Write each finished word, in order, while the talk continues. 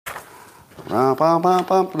Good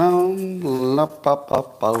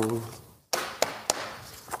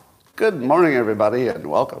morning, everybody, and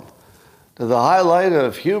welcome to the highlight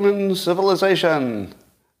of human civilization.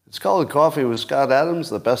 It's called Coffee with Scott Adams,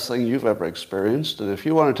 the best thing you've ever experienced. And if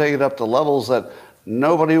you want to take it up to levels that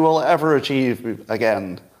nobody will ever achieve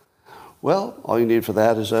again, well, all you need for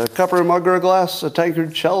that is a cup or a mug or a glass, a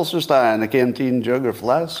tankard, chalice or stein, a canteen, jug or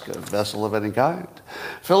flask, a vessel of any kind.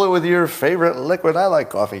 Fill it with your favorite liquid. I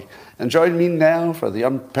like coffee. And join me now for the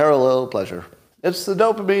unparalleled pleasure. It's the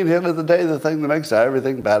dopamine hit of the day, the thing that makes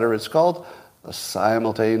everything better. It's called a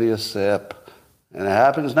simultaneous sip. And it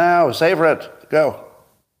happens now. Savor it. Go.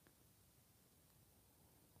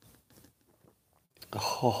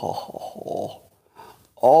 Oh,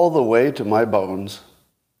 all the way to my bones.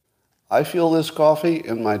 I feel this coffee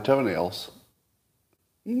in my toenails.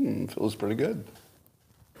 Feels pretty good.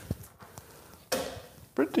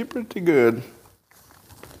 Pretty good.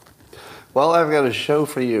 Well, I've got a show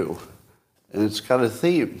for you, and it's got a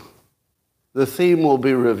theme. The theme will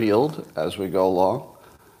be revealed as we go along,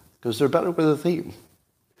 because they're better with a theme.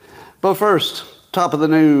 But first, top of the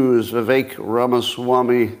news, Vivek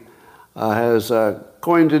Ramaswamy has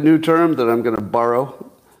coined a new term that I'm going to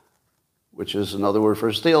borrow, which is another word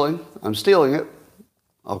for stealing. I'm stealing it.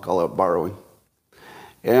 I'll call it borrowing.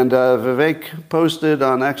 And Vivek posted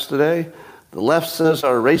on X today, the left says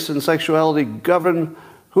our race and sexuality govern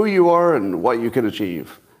who you are and what you can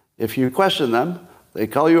achieve. If you question them, they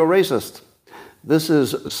call you a racist. This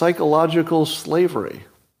is psychological slavery.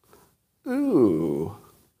 Ooh.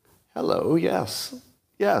 Hello, yes.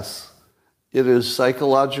 Yes. It is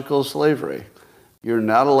psychological slavery. You're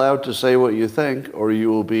not allowed to say what you think, or you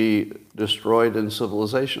will be destroyed in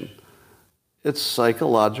civilization. It's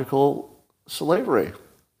psychological slavery.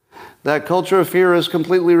 That culture of fear has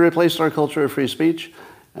completely replaced our culture of free speech,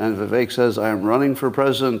 and Vivek says, I am running for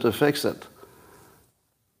president to fix it.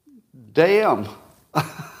 Damn.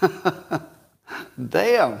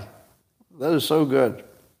 Damn. That is so good.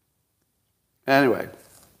 Anyway.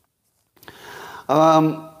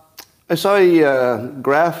 I saw a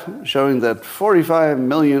graph showing that 45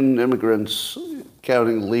 million immigrants,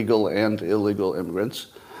 counting legal and illegal immigrants,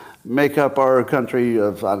 make up our country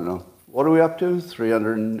of, I don't know, what are we up to?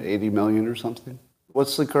 380 million or something?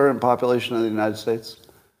 What's the current population of the United States?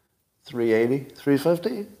 380?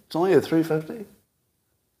 350? It's only at 350?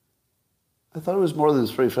 I thought it was more than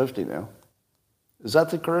 350 now. Is that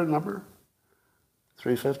the current number?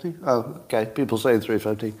 350? Oh, okay. People say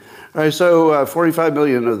 350. All right, so 45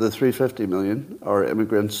 million of the 350 million are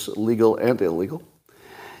immigrants, legal and illegal.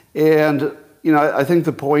 And, you know, I think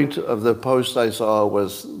the point of the post I saw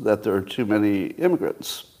was that there are too many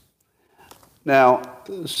immigrants. Now,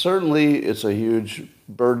 certainly it's a huge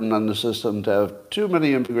burden on the system to have too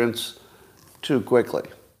many immigrants too quickly.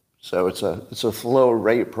 So it's a flow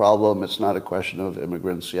rate problem. It's not a question of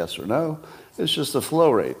immigrants, yes or no. It's just a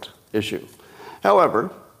flow rate issue.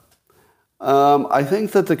 However, I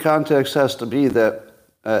think that the context has to be that,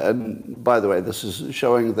 and by the way, this is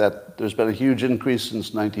showing that there's been a huge increase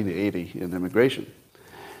since 1980 in immigration.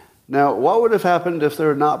 Now, what would have happened if there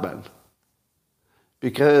had not been?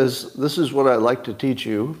 Because this is what I like to teach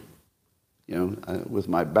you, with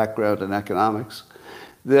my background in economics,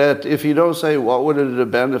 that if you don't say what would it have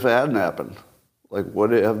been if it hadn't happened, like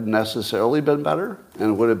would it have necessarily been better,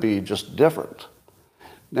 and would it be just different?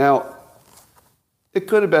 Now, it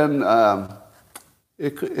could have been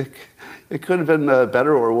it could have been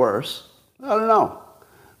better or worse. I don't know.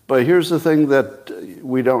 But here's the thing that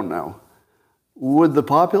we don't know. Would the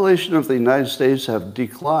population of the United States have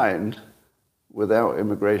declined without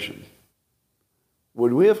immigration?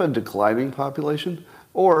 Would we have a declining population?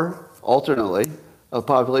 Or, alternately, a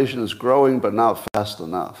population is growing but not fast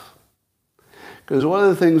enough? Because one of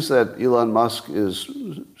the things that Elon Musk is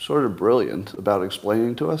sort of brilliant about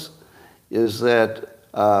explaining to us is that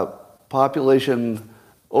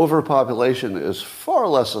overpopulation is far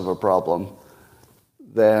less of a problem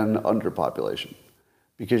than underpopulation,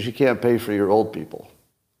 because you can't pay for your old people.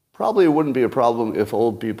 Probably it wouldn't be a problem if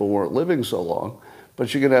old people weren't living so long,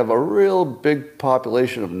 but you could have a real big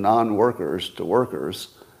population of non-workers to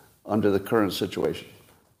workers under the current situation.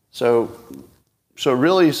 So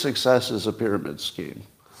really success is a pyramid scheme.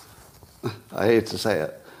 I hate to say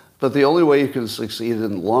it, but the only way you can succeed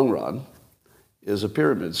in the long run is a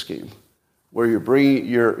pyramid scheme, where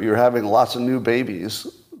you're having lots of new babies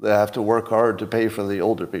that have to work hard to pay for the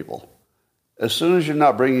older people. As soon as you're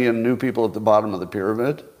not bringing in new people at the bottom of the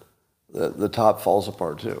pyramid, the top falls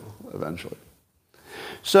apart too, eventually.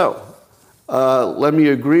 So, let me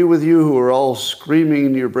agree with you who are all screaming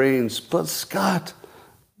in your brains, but Scott,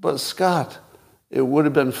 it would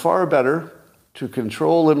have been far better to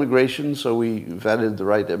control immigration, so we vetted the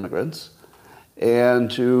right immigrants, and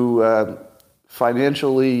to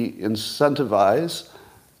financially incentivize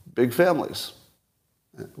big families.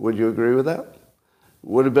 Would you agree with that?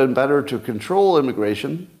 Would have been better to control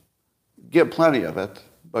immigration, get plenty of it,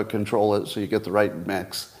 but control it so you get the right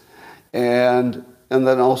mix, and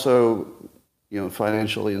then also,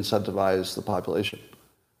 financially incentivize the population.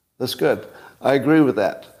 That's good. I agree with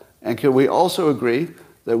that. And can we also agree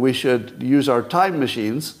that we should use our time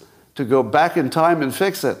machines to go back in time and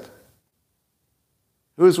fix it?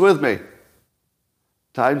 Who's with me?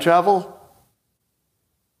 Time travel?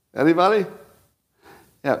 Anybody?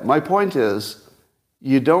 Yeah, my point is,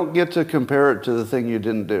 you don't get to compare it to the thing you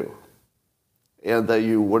didn't do and that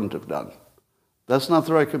you wouldn't have done. That's not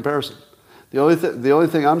the right comparison. The only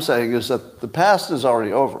thing I'm saying is that the past is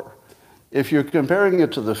already over. If you're comparing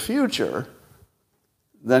it to the future,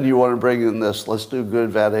 then you want to bring in this, let's do good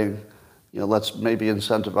vetting, let's maybe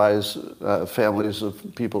incentivize families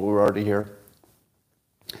of people who are already here.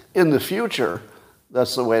 In the future,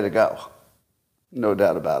 that's the way to go. No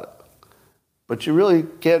doubt about it. But you really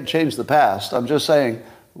can't change the past. I'm just saying,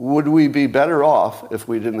 would we be better off if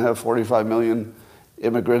we didn't have 45 million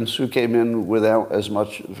immigrants who came in without as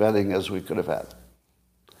much vetting as we could have had?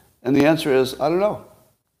 And the answer is, I don't know.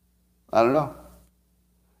 I don't know.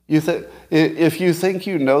 If you think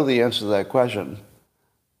you know the answer to that question,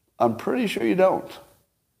 I'm pretty sure you don't.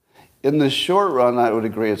 In the short run, I would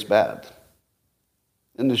agree it's bad.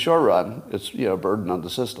 In the short run, it's a burden on the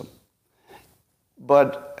system.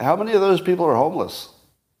 But how many of those people are homeless?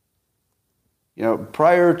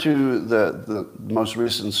 Prior to the most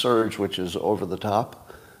recent surge, which is over the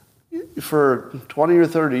top, for 20 or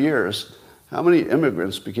 30 years, how many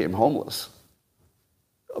immigrants became homeless?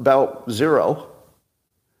 About zero.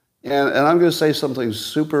 And I'm going to say something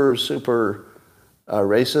super, super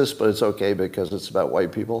racist, but it's okay because it's about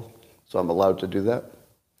white people, so I'm allowed to do that.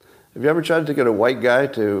 Have you ever tried to get a white guy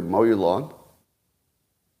to mow your lawn?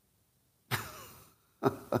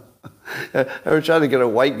 Ever tried to get a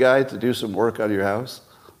white guy to do some work on your house?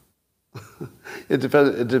 It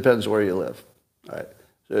depends where you live. All right.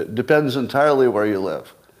 It depends entirely where you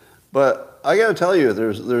live. But I got to tell you,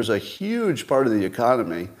 there's a huge part of the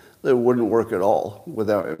economy that wouldn't work at all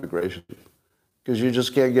without immigration, because you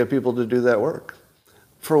just can't get people to do that work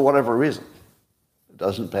for whatever reason. It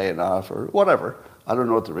doesn't pay enough or whatever. I don't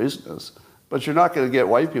know what the reason is. But you're not going to get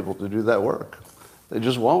white people to do that work. They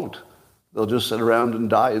just won't. They'll just sit around and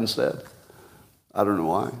die instead. I don't know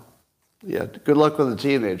why. Yeah, good luck with the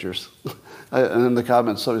teenagers. And in the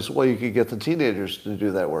comments, somebody said, well, you could get the teenagers to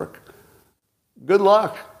do that work. Good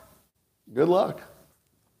luck. Good luck.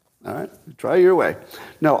 All right, try your way.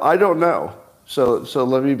 No, I don't know. So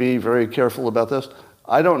let me be very careful about this.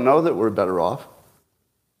 I don't know that we're better off,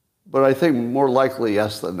 but I think more likely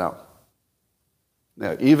yes than no.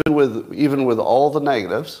 Now, even with all the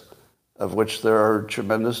negatives, of which there are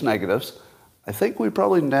tremendous negatives, I think we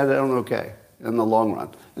probably net out okay in the long run.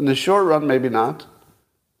 In the short run, maybe not.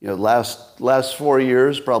 Last 4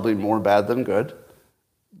 years, probably more bad than good,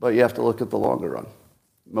 but you have to look at the longer run.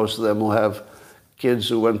 Most of them will have kids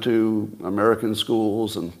who went to American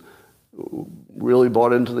schools and really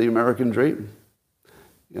bought into the American dream.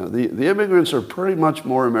 The immigrants are pretty much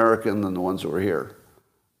more American than the ones who are here.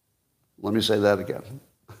 Let me say that again.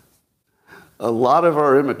 A lot of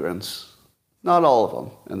our immigrants, not all of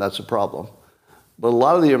them, and that's a problem, but a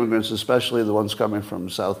lot of the immigrants, especially the ones coming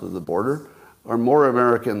from south of the border, are more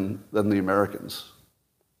American than the Americans.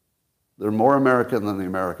 They're more American than the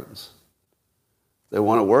Americans. They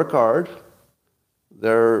want to work hard.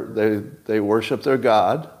 They worship their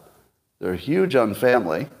God. They're huge on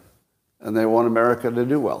family, and they want America to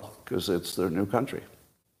do well because it's their new country.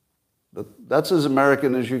 But that's as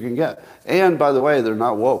American as you can get. And by the way, they're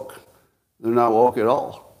not woke. They're not woke at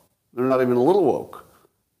all. They're not even a little woke.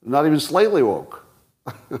 They're not even slightly woke.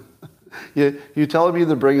 You telling me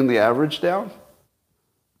they're bringing the average down?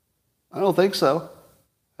 I don't think so.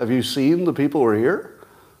 Have you seen the people who are here?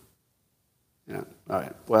 Yeah. All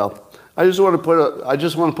right. Well, I just want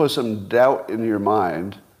to put some doubt in your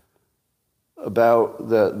mind about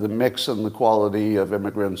the mix and the quality of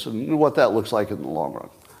immigrants and what that looks like in the long run.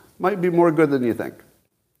 Might be more good than you think.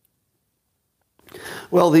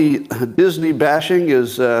 Well, the Disney bashing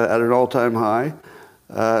is at an all-time high.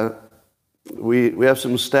 We have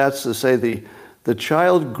some stats that say the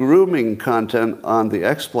child grooming content on the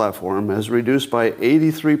X platform has reduced by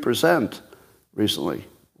 83% recently.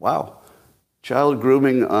 Wow. Child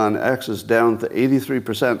grooming on X is down to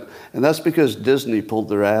 83%, and that's because Disney pulled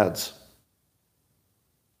their ads.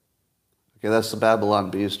 Okay, that's the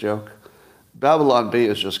Babylon Bees joke. Babylon Bee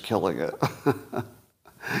is just killing it.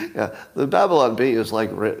 Yeah, the Babylon Bee is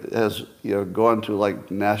like has gone to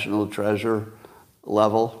like national treasure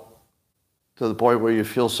level, to the point where you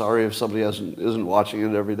feel sorry if somebody isn't watching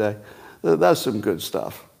it every day. That's some good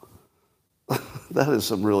stuff. That is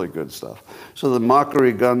some really good stuff. So the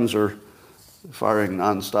mockery guns are firing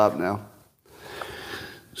nonstop now.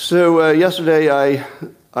 So yesterday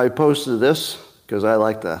I posted this because I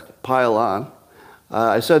like to pile on.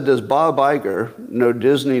 I said, does Bob Iger know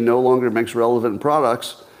Disney no longer makes relevant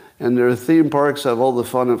products and their theme parks have all the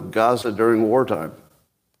fun of Gaza during wartime?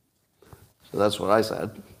 So that's what I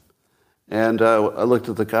said. And I looked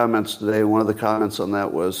at the comments today, and one of the comments on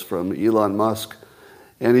that was from Elon Musk.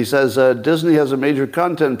 And he says, Disney has a major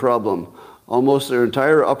content problem. Almost their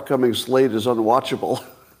entire upcoming slate is unwatchable.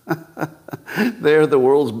 They are the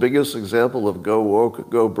world's biggest example of go woke,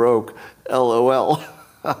 go broke, LOL.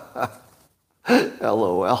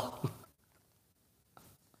 LOL.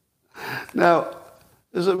 Now,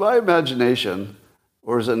 is it my imagination,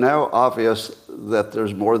 or is it now obvious that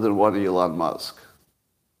there's more than one Elon Musk?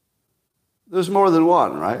 There's more than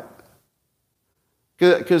one, right?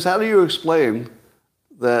 Because how do you explain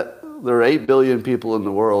that there are 8 billion people in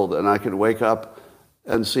the world and I can wake up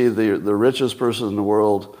and see the richest person in the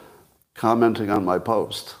world commenting on my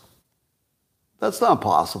post? That's not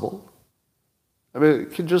possible. I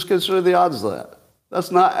mean, just consider the odds of that.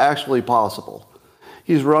 That's not actually possible.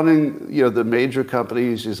 He's running, the major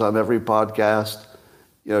companies. He's on every podcast.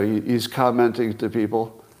 He's commenting to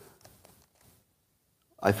people.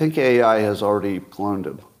 I think AI has already cloned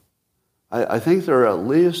him. I think there are at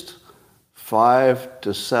least 5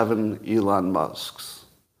 to 7 Elon Musks.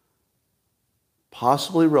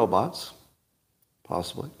 Possibly robots.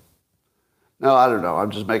 Possibly. No, I don't know.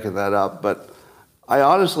 I'm just making that up. But I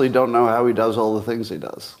honestly don't know how he does all the things he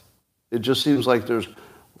does. It just seems like there's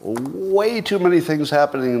way too many things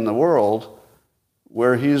happening in the world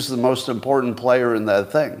where he's the most important player in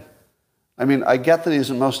that thing. I mean, I get that he's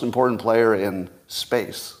the most important player in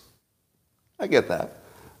space. I get that.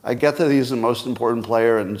 I get that he's the most important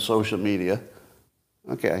player in social media.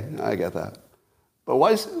 Okay, I get that. But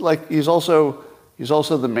why is he's also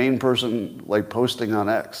the main person posting on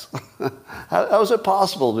X? How is it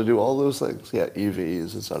possible to do all those things? Yeah,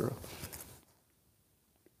 EVs, etc.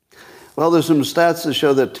 Well, there's some stats that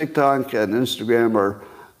show that TikTok and Instagram are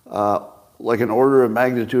like an order of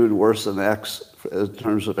magnitude worse than X in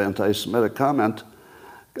terms of anti-Semitic comment.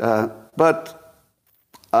 But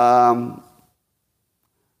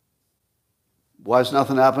why is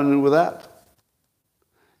nothing happening with that?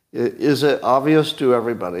 Is it obvious to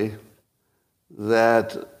everybody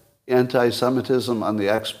that anti-Semitism on the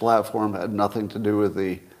X platform had nothing to do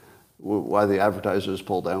with why the advertisers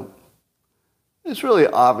pulled out? It's really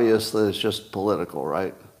obvious that it's just political,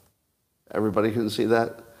 right? Everybody can see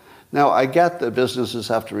that. Now, I get that businesses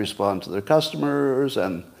have to respond to their customers,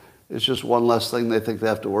 and it's just one less thing they think they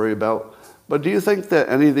have to worry about. But do you think that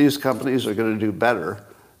any of these companies are going to do better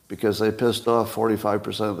because they pissed off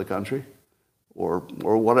 45% of the country? Or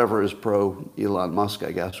whatever is pro-Elon Musk,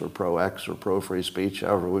 I guess, or pro-X, or pro-free speech,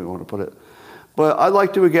 however we want to put it. But I'd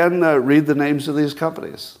like to, again, read the names of these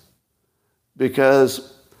companies.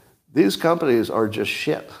 Because these companies are just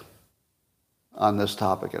shit on this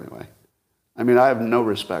topic anyway. I mean, I have no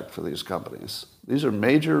respect for these companies. These are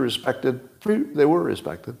major respected, they were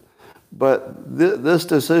respected. But this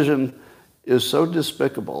decision is so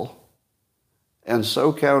despicable and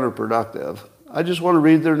so counterproductive. I just want to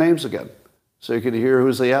read their names again so you can hear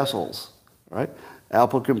who's the assholes, right?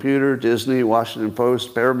 Apple Computer, Disney, Washington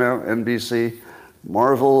Post, Paramount, NBC,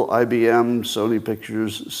 Marvel, IBM, Sony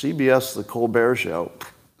Pictures, CBS, The Colbert Show,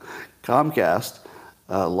 Comcast,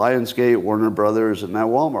 Lionsgate, Warner Brothers, and now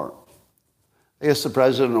Walmart. I guess the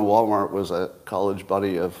president of Walmart was a college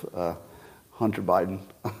buddy of Hunter Biden.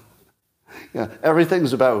 Yeah,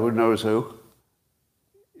 everything's about who knows who.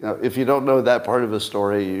 If you don't know that part of a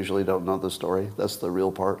story, you usually don't know the story. That's the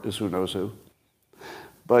real part, is who knows who.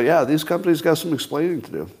 But yeah, these companies got some explaining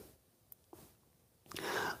to do.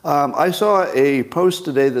 I saw a post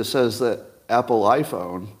today that says that Apple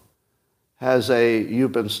iPhone has a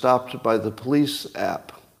 "You've been stopped by the police"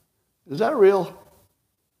 app. Is that real?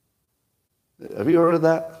 Have you heard of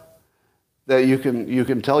that? That you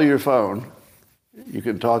can tell your phone, you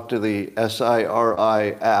can talk to the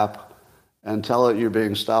SIRI app and tell it you're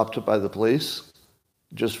being stopped by the police,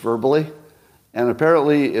 just verbally. And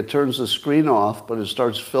apparently it turns the screen off, but it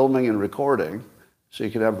starts filming and recording, so you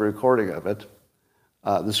can have a recording of it.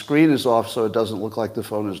 The screen is off so it doesn't look like the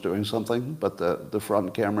phone is doing something, but the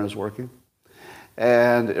front camera is working.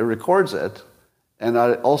 And it records it, And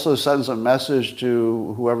it also sends a message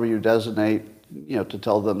to whoever you designate, to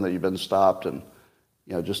tell them that you've been stopped and,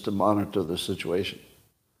 just to monitor the situation.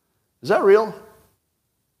 Is that real?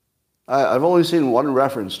 I've only seen one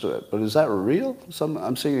reference to it, but is that real?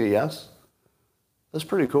 I'm seeing a yes. That's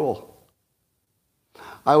pretty cool.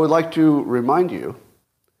 I would like to remind you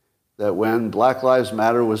that when Black Lives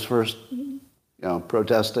Matter was first,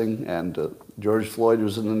 protesting, and George Floyd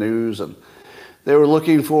was in the news, and they were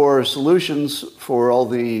looking for solutions for all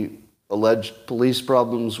the alleged police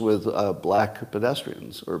problems with black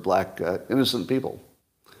pedestrians or black innocent people,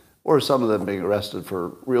 or some of them being arrested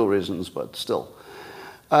for real reasons, but still.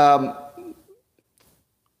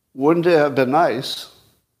 Wouldn't it have been nice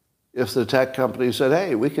if the tech company said,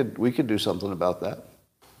 hey, we could do something about that.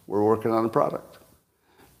 We're working on a product.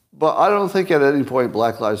 But I don't think at any point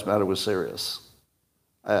Black Lives Matter was serious.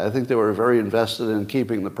 I think they were very invested in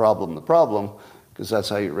keeping the problem, because that's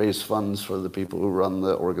how you raise funds for the people who run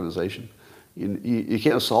the organization. You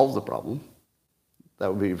can't solve the problem.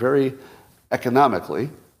 That would be very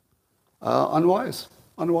economically unwise.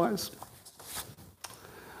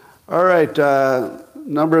 All right, a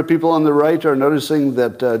number of people on the right are noticing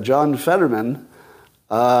that John Fetterman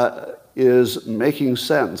is making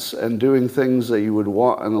sense and doing things that you would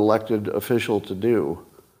want an elected official to do.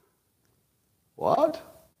 What?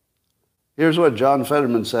 Here's what John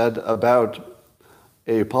Fetterman said about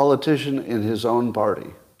a politician in his own party,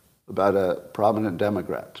 about a prominent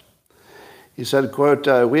Democrat. He said, quote,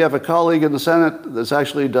 we have a colleague in the Senate that's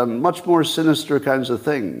actually done much more sinister kinds of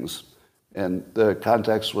things. And the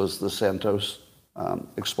context was the Santos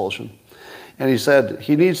expulsion. And he said,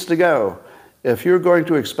 he needs to go. If you're going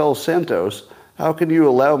to expel Santos, how can you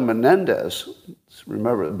allow Menendez,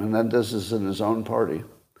 remember, Menendez is in his own party,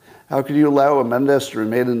 how can you allow Menendez to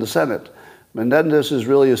remain in the Senate? Menendez is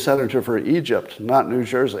really a senator for Egypt, not New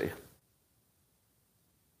Jersey.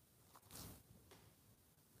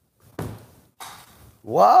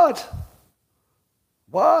 What?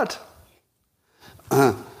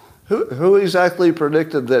 Who exactly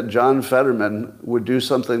predicted that John Fetterman would do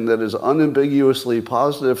something that is unambiguously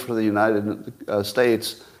positive for the United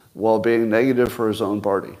States while being negative for his own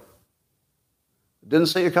party? Didn't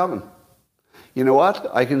see it coming. You know what?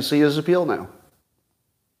 I can see his appeal now.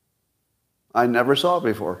 I never saw it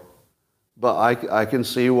before. But I can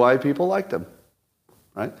see why people liked him.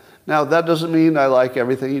 Right? Now, that doesn't mean I like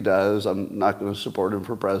everything he does. I'm not going to support him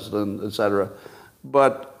for president, etc.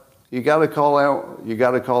 But you got to call out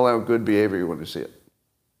good behavior when you see it.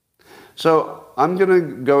 So I'm going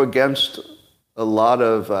to go against a lot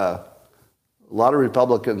of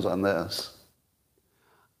Republicans on this.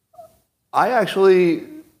 I actually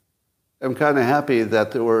am kind of happy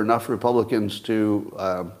that there were enough Republicans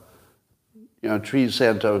to treat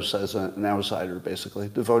Santos as an outsider, basically,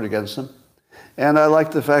 to vote against him. And I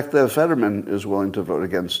like the fact that Fetterman is willing to vote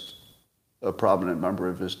against a prominent member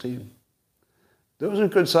of his team. Those are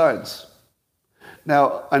good signs.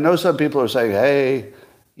 Now, I know some people are saying, hey,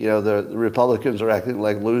 the Republicans are acting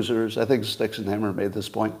like losers. I think Sticks and Hammer made this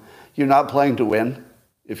point. You're not playing to win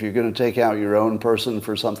if you're going to take out your own person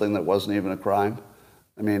for something that wasn't even a crime.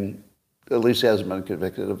 I mean, at least he hasn't been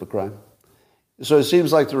convicted of a crime. So it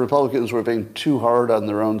seems like the Republicans were being too hard on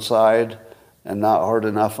their own side and not hard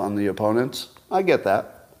enough on the opponents. I get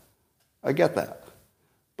that.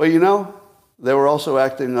 But they were also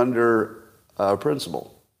acting under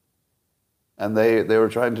principle. And they were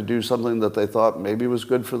trying to do something that they thought maybe was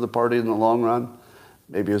good for the party in the long run,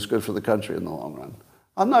 maybe it's good for the country in the long run.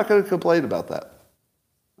 I'm not going to complain about that.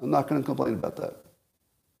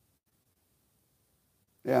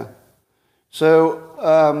 Yeah. So,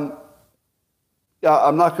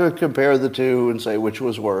 I'm not going to compare the two and say which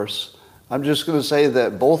was worse. I'm just going to say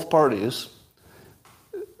that both parties,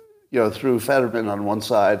 through Fetterman on one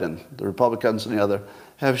side and the Republicans on the other,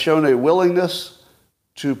 have shown a willingness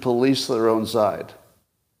to police their own side.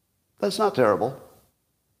 That's not terrible.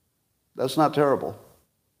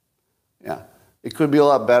 Yeah. It could be a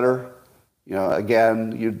lot better.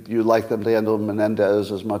 Again, you'd like them to handle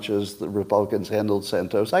Menendez as much as the Republicans handled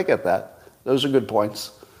Santos. I get that. Those are good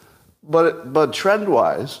points. But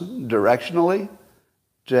trend-wise, directionally,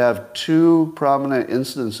 to have two prominent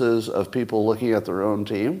instances of people looking at their own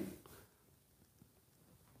team,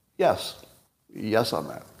 yes on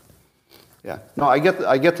that. Yeah. No, I get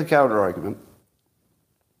the counter-argument.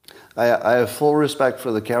 I have full respect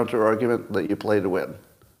for the counter-argument that you play to win.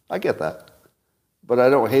 I get that. But I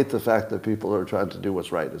don't hate the fact that people are trying to do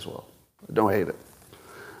what's right as well. I don't hate it.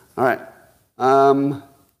 All right.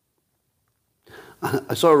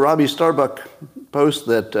 I saw Robbie Starbuck post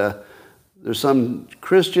that There's some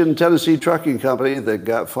Christian Tennessee trucking company that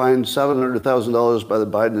got fined $700,000 by the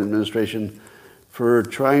Biden administration for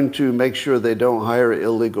trying to make sure they don't hire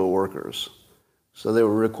illegal workers. So they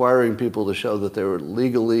were requiring people to show that they were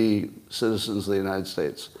legally citizens of the United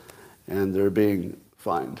States, and they're being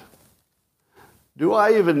fined. Do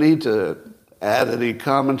I even need to add any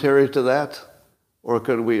commentary to that? Or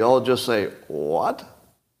could we all just say, what?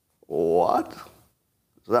 What?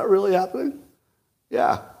 Is that really happening?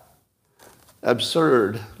 Yeah.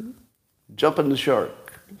 Absurd. Jumping the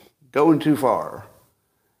shark. Going too far.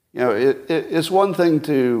 You know, it's one thing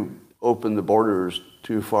to open the borders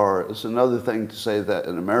too far. It's another thing to say that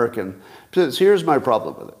an American... Here's my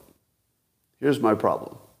problem with it. Here's my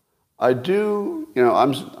problem. I do, you know,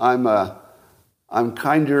 I'm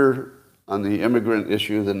kinder on the immigrant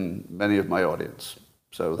issue than many of my audience.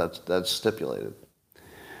 So that's stipulated.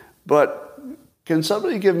 But can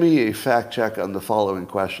somebody give me a fact check on the following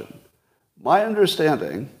question? My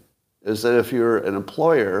understanding is that if you're an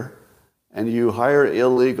employer and you hire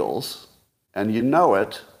illegals and you know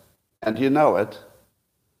it,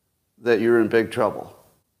 that you're in big trouble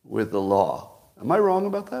with the law. Am I wrong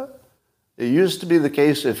about that? It used to be the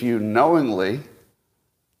case if you knowingly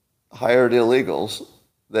hired illegals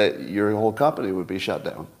that your whole company would be shut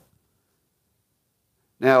down.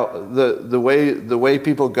 Now, the way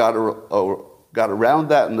people got around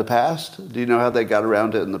that in the past, do you know how they got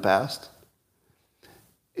around it in the past?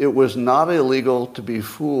 It was not illegal to be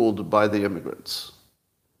fooled by the immigrants.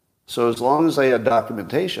 So as long as they had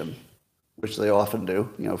documentation, which they often do,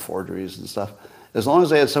 you know, forgeries and stuff, as long as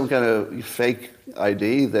they had some kind of fake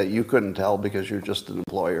ID that you couldn't tell because you're just an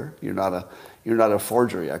employer, you're not a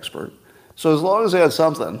forgery expert. So as long as they had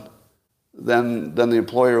something, then the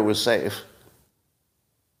employer was safe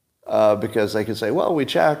because they could say, well, we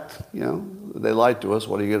checked, you know, they lied to us,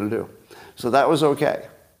 what are you going to do? So that was okay.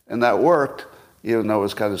 And that worked, even though it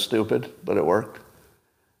was kind of stupid, but it worked.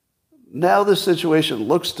 Now the situation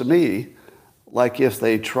looks to me like if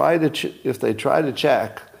they try to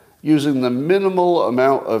check using the minimal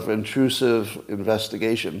amount of intrusive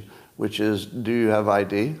investigation, which is, do you have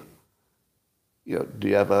ID? You know, do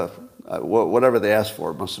you have whatever they asked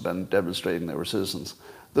for must have been demonstrating they were citizens.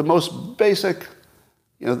 The most basic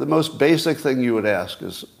thing you would ask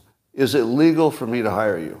is it legal for me to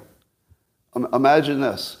hire you? Imagine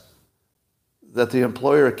this, that the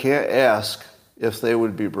employer can't ask if they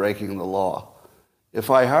would be breaking the law. If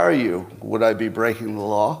I hire you, would I be breaking the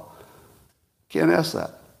law? Can't ask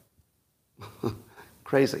that.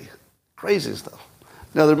 Crazy stuff.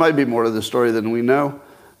 Now, there might be more to the story than we know.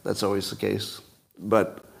 That's always the case.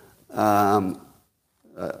 But it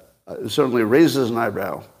certainly raises an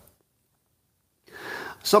eyebrow.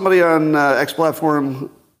 Somebody on X Platform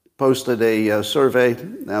posted a survey.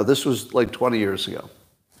 Now, this was like 20 years ago,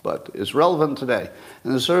 but it's relevant today.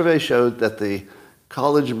 And the survey showed that the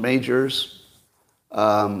college majors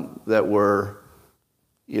that were,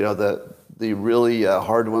 you know, the really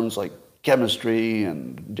hard ones like chemistry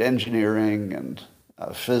and engineering and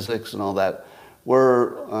physics and all that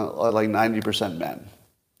were like 90% men.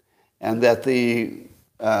 And that the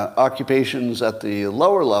occupations at the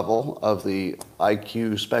lower level of the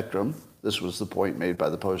IQ spectrum, this was the point made by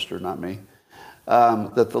the poster, not me,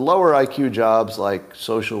 that the lower IQ jobs like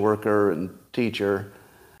social worker and teacher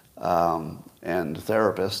and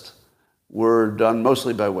therapist were done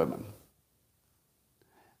mostly by women.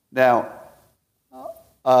 Now,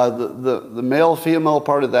 the male-female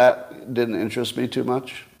part of that didn't interest me too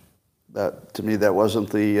much. To me, that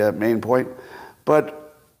wasn't the main point. But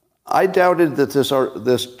I doubted that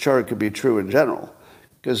this chart could be true in general,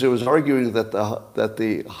 because it was arguing that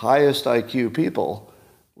the highest IQ people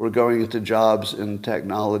were going into jobs in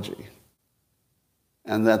technology,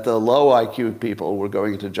 and that the low IQ people were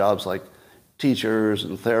going into jobs like teachers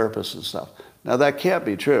and therapists and stuff. Now, that can't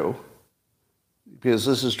be true, because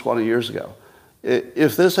this is 20 years ago.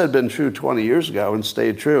 If this had been true 20 years ago and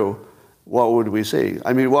stayed true, what would we see?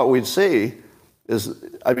 I mean, what we'd see is,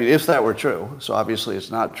 I mean, if that were true, so obviously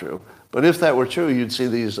it's not true, but if that were true, you'd see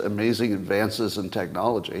these amazing advances in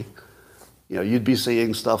technology. You know, you'd be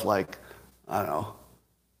seeing stuff like, I don't know,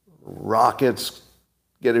 rockets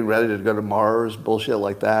getting ready to go to Mars, bullshit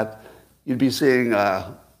like that. You'd be seeing,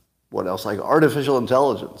 what else, like artificial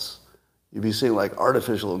intelligence. You'd be seeing like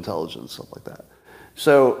artificial intelligence, stuff like that.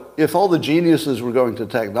 So if all the geniuses were going to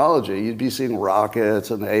technology, you'd be seeing rockets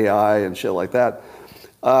and AI and shit like that.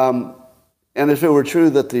 And if it were true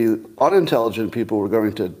that the unintelligent people were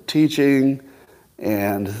going to teaching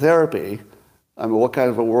and therapy, I mean, what kind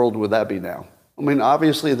of a world would that be now? I mean,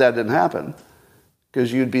 obviously that didn't happen,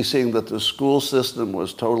 because you'd be seeing that the school system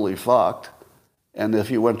was totally fucked, And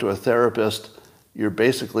if you went to a therapist, you're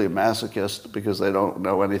basically a masochist because they don't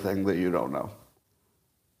know anything that you don't know.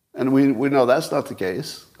 And we know that's not the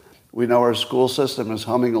case. We know our school system is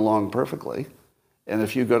humming along perfectly. And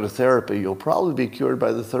if you go to therapy, you'll probably be cured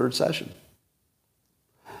by the third session.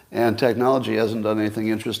 And technology hasn't done anything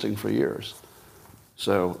interesting for years.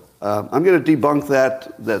 So I'm going to debunk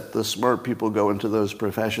that the smart people go into those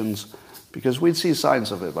professions, because we'd see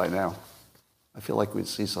signs of it by now. I feel like we'd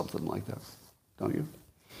see something like that. Don't you?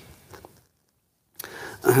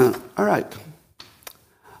 All right.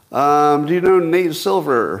 Do you know Nate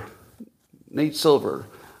Silver? Nate Silver.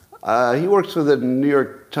 He worked for the New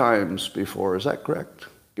York Times before. Is that correct?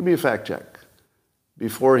 Give me a fact check.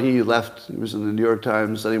 Before he left, he was in the New York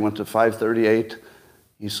Times. Then he went to 538.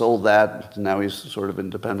 He sold that. Now he's sort of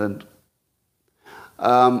independent.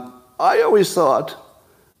 I always thought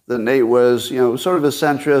that Nate was, sort of a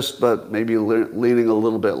centrist, but maybe leaning a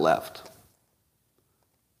little bit left.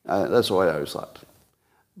 That's what I always thought.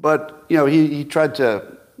 But, he tried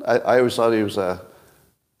to, I always thought he was a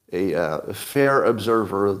fair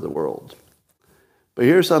observer of the world. But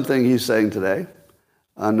here's something he's saying today.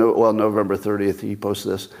 November 30th, he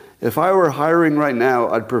posted this. If I were hiring right now,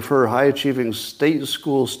 I'd prefer high-achieving state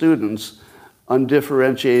school students,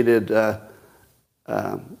 undifferentiated,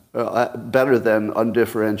 better than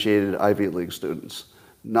undifferentiated Ivy League students.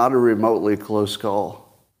 Not a remotely close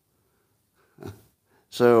call.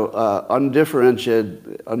 So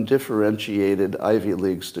undifferentiated Ivy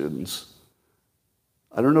League students.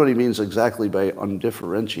 I don't know what he means exactly by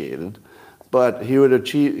undifferentiated, but he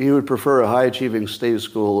would prefer a high-achieving state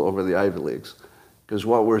school over the Ivy Leagues, because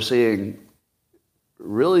what we're seeing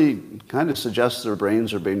really kind of suggests their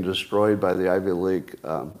brains are being destroyed by the Ivy League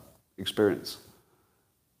experience.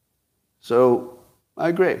 So I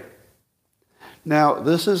agree. Now,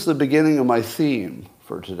 this is the beginning of my theme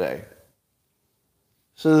for today.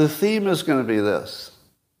 So the theme is going to be this.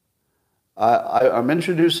 I'm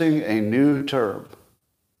introducing a new term.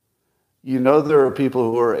 There are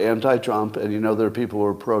people who are anti-Trump, and there are people who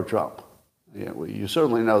are pro-Trump. You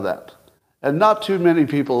certainly know that. And not too many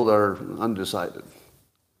people are undecided.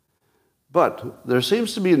 But there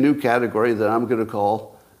seems to be a new category that I'm going to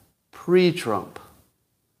call pre-Trump.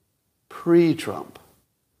 Pre-Trump.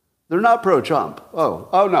 They're not pro-Trump. No,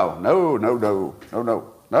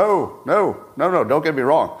 don't get me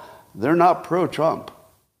wrong. They're not pro-Trump.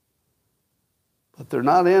 But they're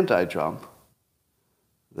not anti-Trump.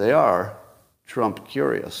 They are Trump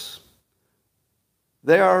curious.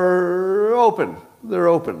 They are open. They're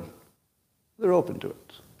open. They're open to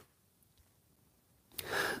it.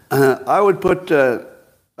 I would put,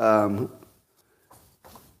 I'm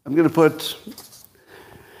going to put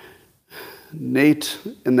Nate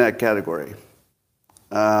in that category.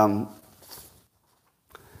 I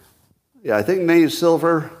think Nate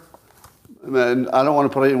Silver, and I don't want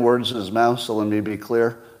to put any words in his mouth, so let me be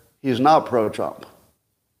clear. He's not pro-Trump.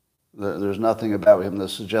 There's nothing about him that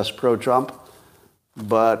suggests pro-Trump,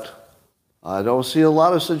 but I don't see a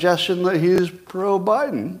lot of suggestion that he's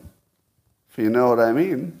pro-Biden, if you know what I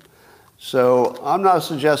mean. So I'm not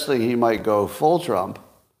suggesting he might go full Trump,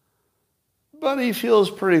 but he feels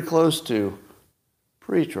pretty close to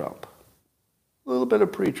pre-Trump. A little bit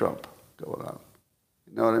of pre-Trump going on.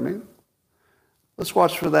 You know what I mean? Let's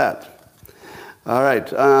watch for that. All right.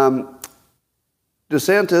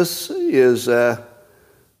 DeSantis is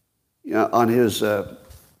on his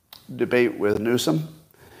debate with Newsom.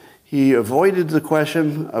 He avoided the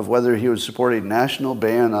question of whether he would support a national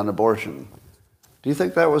ban on abortion. Do you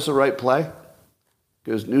think that was the right play?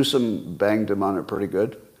 Because Newsom banged him on it pretty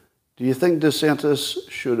good. Do you think DeSantis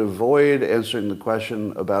should avoid answering the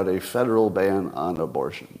question about a federal ban on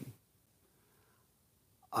abortion?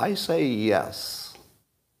 I say yes.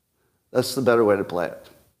 That's the better way to play it.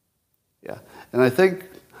 Yeah. And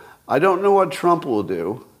I don't know what Trump will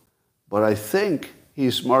do, but I think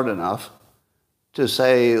he's smart enough to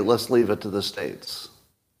say, let's leave it to the states.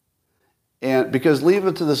 And because leave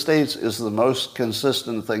it to the states is the most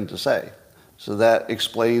consistent thing to say. So that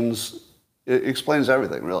explains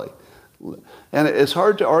everything, really. And it's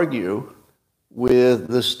hard to argue with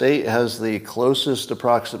the state has the closest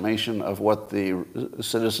approximation of what the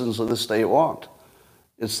citizens of the state want.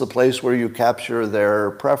 It's the place where you capture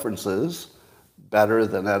their preferences better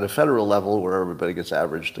than at a federal level where everybody gets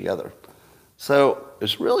averaged together. So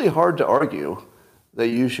it's really hard to argue that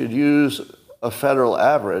you should use a federal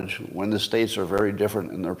average when the states are very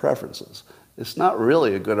different in their preferences. It's not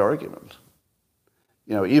really a good argument.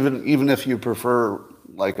 Even if you prefer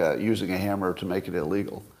using a hammer to make it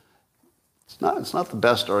illegal, it's not the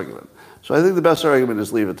best argument. So I think the best argument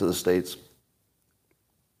is leave it to the states.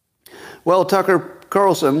 Well, Tucker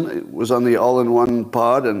Carlson was on the All-in-One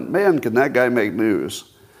pod, and man, can that guy make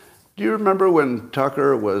news. Do you remember when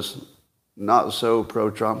Tucker was not so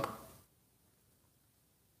pro-Trump?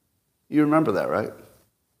 You remember that, right?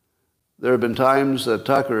 There have been times that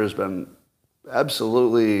Tucker has been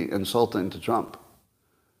absolutely insulting to Trump.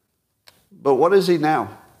 But what is he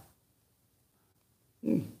now?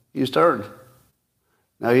 He's turned.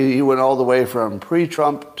 Now, he went all the way from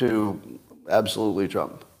pre-Trump to absolutely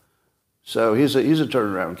Trump. So he's a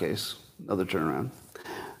turnaround case, another turnaround.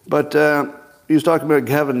 But he was talking about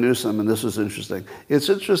Gavin Newsom, and this is interesting. It's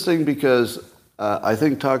interesting because I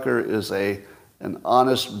think Tucker is an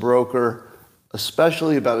honest broker,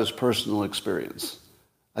 especially about his personal experience.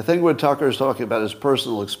 I think when Tucker is talking about his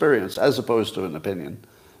personal experience, as opposed to an opinion,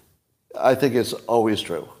 I think it's always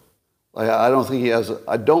true. Like, I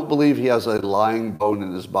don't believe he has a lying bone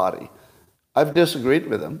in his body. I've disagreed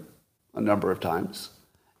with him a number of times,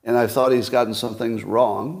 and I thought he's gotten some things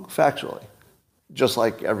wrong factually, just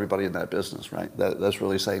like everybody in that business, right? That's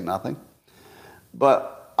really saying nothing.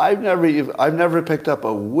 But I've never picked up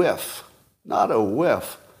a whiff, not a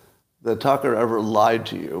whiff, that Tucker ever lied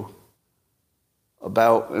to you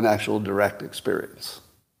about an actual direct experience.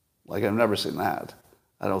 Like, I've never seen that.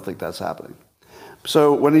 I don't think that's happening.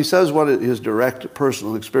 So when he says what his direct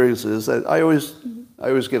personal experience is, I always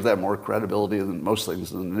give that more credibility than most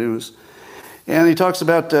things in the news. And he talks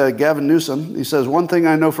about Gavin Newsom. He says, one thing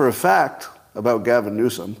I know for a fact about Gavin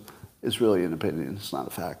Newsom, it's really an opinion, it's not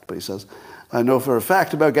a fact, but he says, I know for a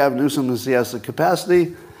fact about Gavin Newsom is he has the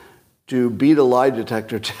capacity to beat a lie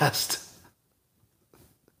detector test,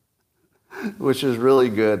 which is really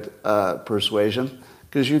good persuasion,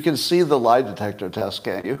 because you can see the lie detector test,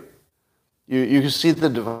 can't you? You can see the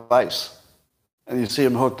device, and you see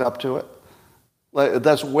him hooked up to it. Like,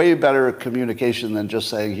 that's way better communication than just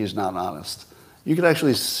saying he's not honest. You can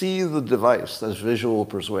actually see the device. That's visual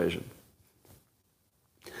persuasion.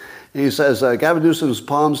 And he says, Gavin Newsom's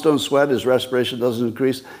palms don't sweat, his respiration doesn't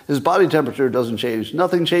increase, his body temperature doesn't change.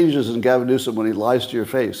 Nothing changes in Gavin Newsom when he lies to your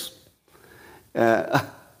face. I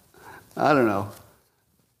don't know.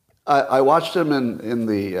 I watched him in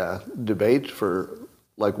the debate for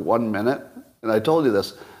like 1 minute, and I told you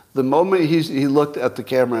this. The moment he looked at the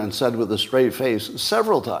camera and said with a straight face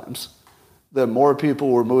several times that more people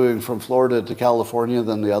were moving from Florida to California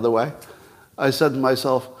than the other way, I said to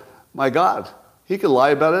myself, my God, he can lie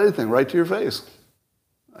about anything right to your face.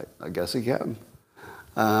 I guess he can.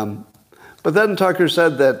 But then Tucker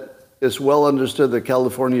said that it's well understood that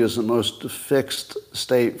California is the most fixed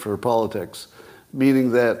state for politics,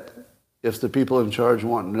 meaning that if the people in charge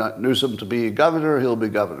want Newsom to be governor, he'll be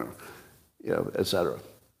governor, et cetera.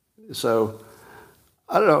 So,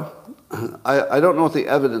 I don't know. I don't know what the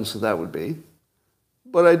evidence of that would be,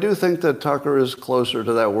 but I do think that Tucker is closer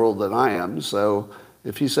to that world than I am. So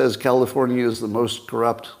if he says California is the most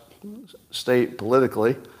corrupt state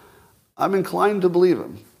politically, I'm inclined to believe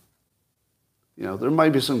him. There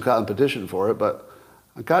might be some competition for it, but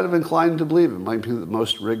I'm kind of inclined to believe it might be the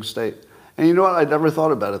most rigged state. And you know what? I never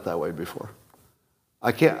thought about it that way before.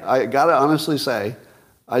 I got to honestly say,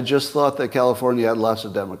 I just thought that California had lots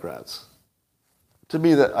of Democrats. To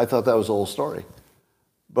me, I thought that was the whole story.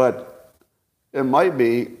 But it might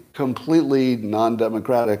be completely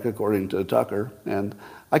non-democratic, according to Tucker. And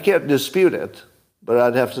I can't dispute it, but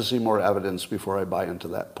I'd have to see more evidence before I buy into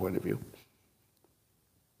that point of view.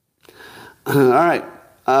 All right.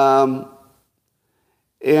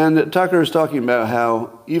 And Tucker is talking about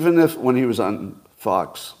how even when he was on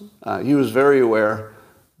Fox, he was very aware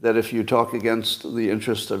that if you talk against the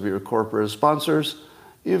interests of your corporate sponsors,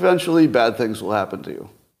 eventually bad things will happen to you,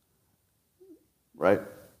 right?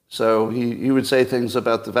 So he would say things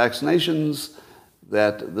about the vaccinations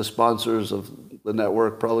that the sponsors of the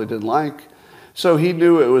network probably didn't like. So he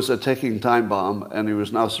knew it was a ticking time bomb, and he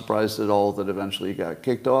was not surprised at all that eventually he got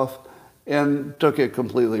kicked off and took it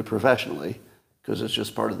completely professionally, because it's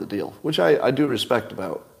just part of the deal, which I do respect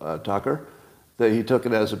about Tucker, that he took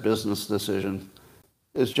it as a business decision.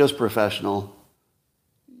 It's just professional.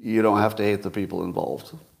 You don't have to hate the people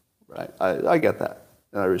involved, right? I get that,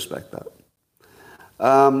 and I respect that.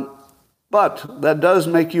 But that does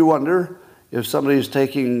make you wonder if somebody's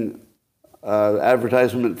taking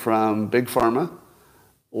advertisement from Big Pharma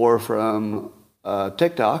or from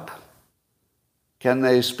TikTok, can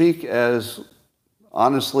they speak as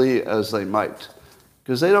honestly as they might?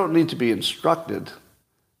 Because they don't need to be instructed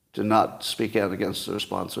to not speak out against their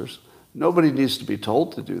sponsors. Nobody needs to be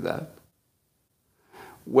told to do that.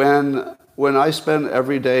 When I spend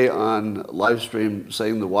every day on live stream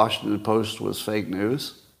saying the Washington Post was fake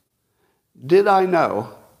news, did I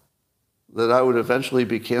know that I would eventually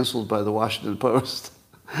be canceled by the Washington Post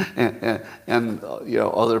and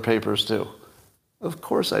other papers too? Of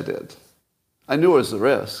course I did. I knew it was the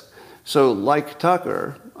risk. So like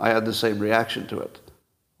Tucker, I had the same reaction to it.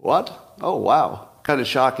 What? Oh, wow. Kind of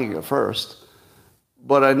shocking at first.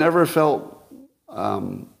 But I never felt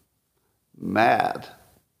mad.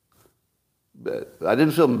 I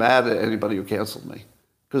didn't feel mad at anybody who canceled me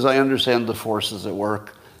because I understand the forces at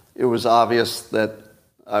work. It was obvious that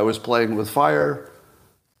I was playing with fire.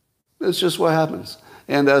 It's just what happens.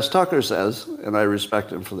 And as Tucker says, and I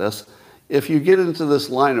respect him for this, if you get into this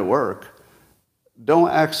line of work,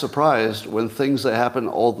 don't act surprised when things that happen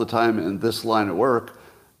all the time in this line of work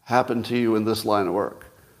happen to you in this line of work.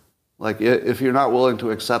 Like, if you're not willing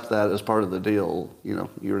to accept that as part of the deal,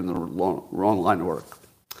 you're in the wrong line of work.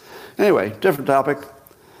 Anyway, different topic.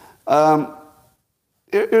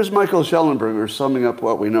 Here's Michael Schellenberger summing up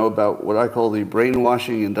what we know about what I call the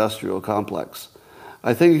brainwashing industrial complex.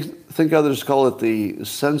 I think others call it the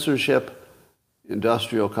censorship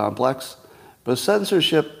industrial complex, but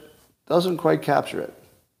censorship doesn't quite capture it.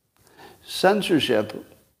 Censorship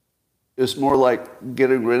is more like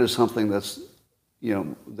getting rid of something that's,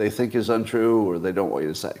 they think is untrue or they don't want you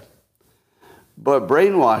to say. But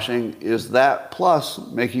brainwashing is that plus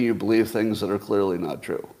making you believe things that are clearly not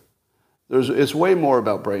true. It's way more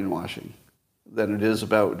about brainwashing than it is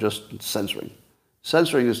about just censoring.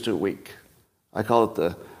 Censoring is too weak. I call it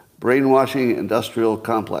the brainwashing industrial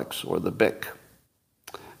complex, or the BIC.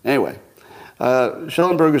 Anyway,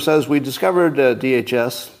 Schellenberger says, we discovered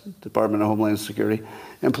DHS, Department of Homeland Security,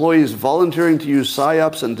 employees volunteering to use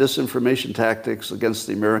psyops and disinformation tactics against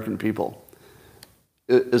the American people.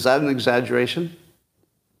 Is that an exaggeration?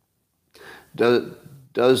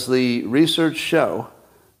 Does the research show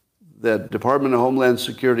that Department of Homeland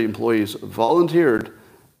Security employees volunteered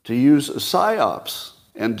to use psyops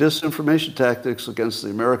and disinformation tactics against the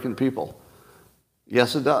American people?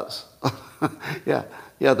 Yes, it does. Yeah,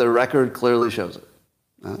 the record clearly shows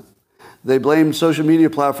it. They blamed social media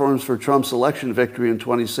platforms for Trump's election victory in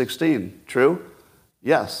 2016. True?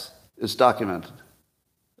 Yes, it's documented.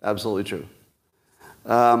 Absolutely true.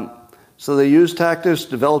 So they used tactics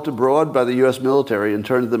developed abroad by the U.S. military and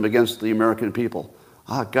turned them against the American people.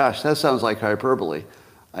 Ah, gosh, that sounds like hyperbole.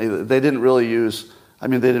 They didn't really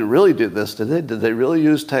do this, did they? Did they really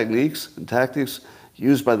use techniques and tactics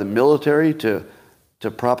used by the military to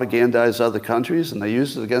propagandize other countries, and they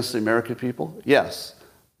used it against the American people? Yes,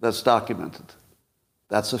 that's documented.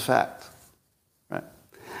 That's a fact. Right?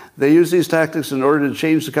 They used these tactics in order to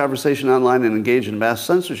change the conversation online and engage in mass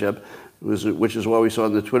censorship, which is what we saw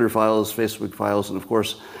in the Twitter files, Facebook files, and of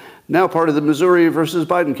course, now part of the Missouri versus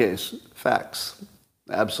Biden case. Facts.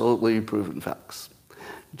 Absolutely proven facts.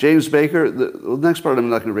 James Baker, the next part I'm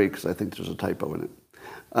not going to read because I think there's a typo in it.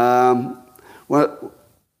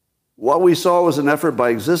 What we saw was an effort by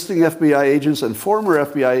existing FBI agents and former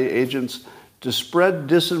FBI agents to spread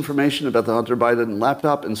disinformation about the Hunter Biden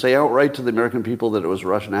laptop and say outright to the American people that it was a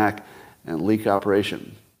Russian hack and leak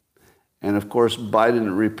operation. And of course,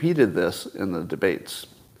 Biden repeated this in the debates.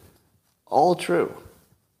 All true.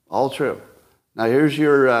 All true. Now here's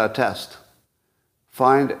your test.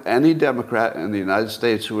 Find any Democrat in the United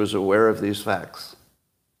States who is aware of these facts.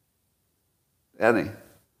 Any.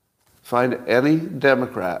 Find any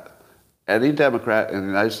Democrat in the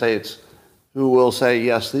United States who will say,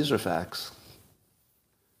 yes, these are facts.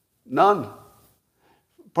 None.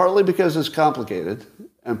 Partly because it's complicated,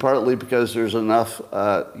 and partly because there's enough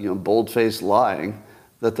bold-faced lying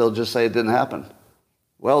that they'll just say it didn't happen.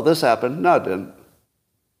 Well, this happened. No, it didn't.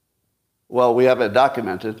 Well, we have it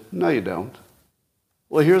documented. No, you don't.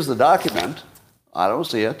 Well, here's the document. I don't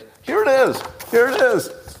see it. Here it is. Here it is.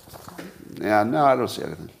 Yeah, no, I don't see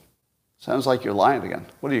anything. Sounds like you're lying again.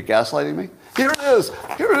 What are you, gaslighting me? Here it is.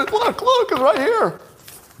 Here it is. Look, it's right here.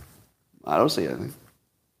 I don't see anything.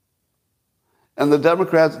 And the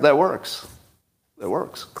Democrats, that works. It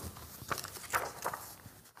works.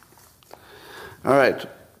 All right.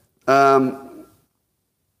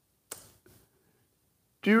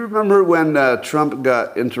 Do you remember when Trump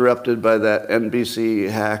got interrupted by that NBC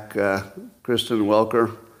hack, Kristen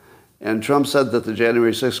Welker? And Trump said that the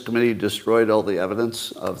January 6th committee destroyed all the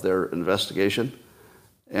evidence of their investigation.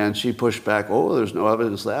 And she pushed back, oh, there's no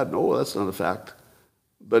evidence of that. No, that's not a fact.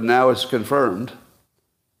 But now it's confirmed.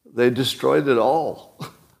 They destroyed it all.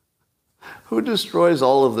 Who destroys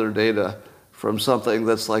all of their data from something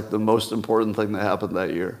that's like the most important thing that happened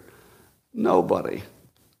that year? Nobody.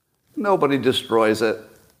 Nobody destroys it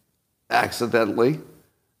accidentally.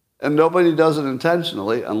 And nobody does it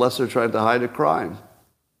intentionally unless they're trying to hide a crime.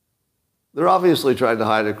 They're obviously trying to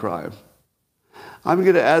hide a crime. I'm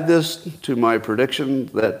going to add this to my prediction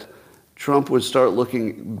that Trump would start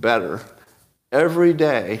looking better every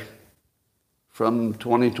day from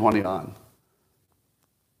 2020 on.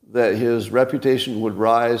 That his reputation would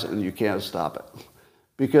rise and you can't stop it.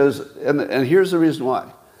 Because, and here's the reason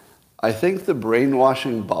why. I think the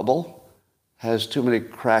brainwashing bubble has too many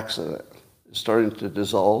cracks in it. It's starting to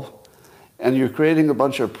dissolve. And you're creating a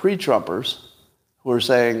bunch of pre-Trumpers who are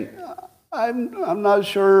saying, I'm not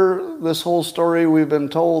sure this whole story we've been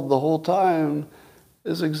told the whole time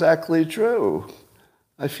is exactly true.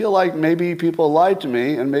 I feel like maybe people lied to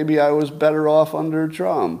me and maybe I was better off under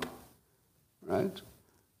Trump, right?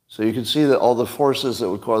 So you can see that all the forces that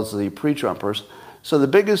would cause the pre-Trumpers. So the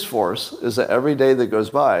biggest force is that every day that goes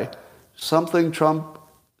by, something Trump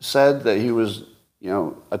said that he was,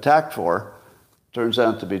 attacked for turns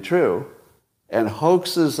out to be true, and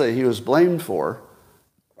hoaxes that he was blamed for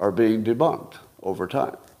are being debunked over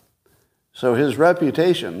time. So his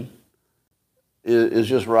reputation is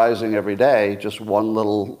just rising every day, just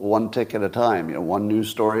one tick at a time. One news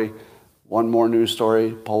story, one more news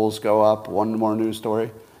story, polls go up, one more news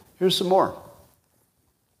story. Here's some more.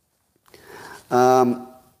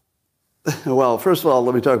 Well, first of all,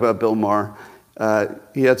 let me talk about Bill Maher.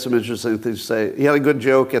 He had some interesting things to say. He had a good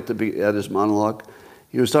joke at his monologue.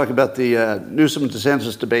 He was talking about the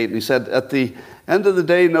Newsom-DeSantis debate, and he said, at the end of the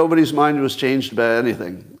day, nobody's mind was changed about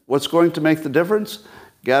anything. What's going to make the difference?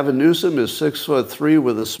 Gavin Newsom is 6'3"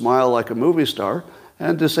 with a smile like a movie star,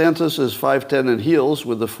 and DeSantis is 5'10" in heels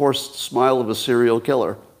with the forced smile of a serial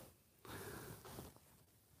killer.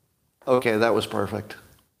 Okay, that was perfect.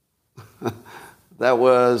 That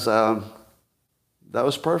was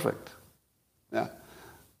perfect. Yeah,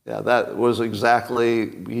 that was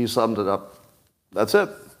exactly, he summed it up. That's it.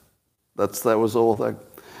 That was the whole thing.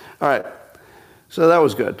 All right, so that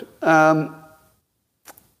was good.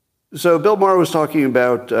 So Bill Maher was talking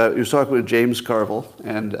about, he was talking with James Carville,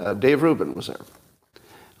 and Dave Rubin was there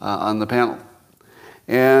on the panel.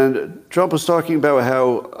 And Trump was talking about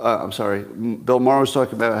how, Bill Maher was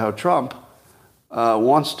talking about how Trump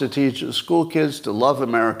wants to teach school kids to love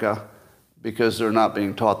America because they're not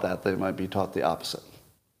being taught that. They might be taught the opposite.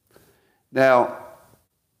 Now,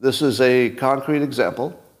 this is a concrete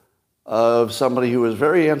example of somebody who was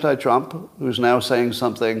very anti-Trump, who's now saying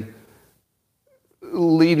something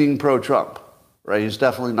leading pro-Trump, right? He's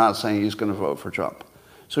definitely not saying he's going to vote for Trump.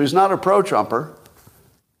 So he's not a pro-Trumper,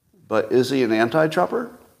 but is he an anti-Trumper?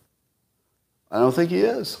 I don't think he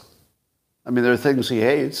is. I mean, there are things he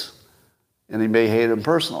hates, and he may hate him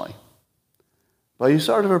personally. But he's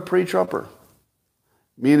sort of a pre-Trumper,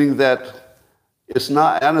 meaning that it's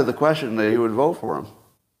not out of the question that he would vote for him.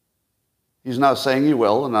 He's not saying he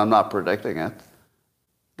will, and I'm not predicting it,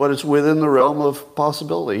 but it's within the realm of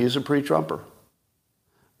possibility. He's a pre-Trumper.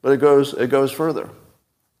 But it goes further.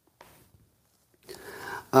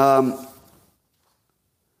 At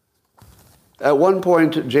one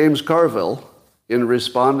point, James Carville, in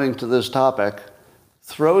responding to this topic,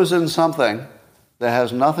 throws in something that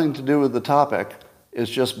has nothing to do with the topic. It's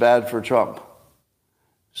just bad for Trump.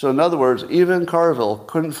 So in other words, even Carville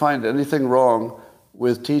couldn't find anything wrong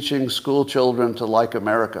with teaching school children to like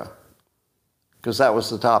America, because that was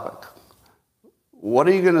the topic. What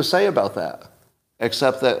are you going to say about that?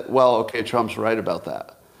 Except that, well, okay, Trump's right about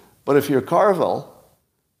that. But if you're Carville,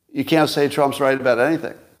 you can't say Trump's right about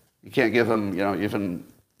anything. You can't give him, even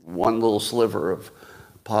one little sliver of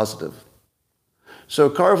positive. So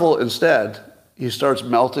Carville, instead, he starts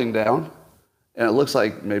melting down, and it looks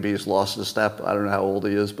like maybe he's lost a step. I don't know how old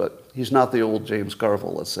he is, but he's not the old James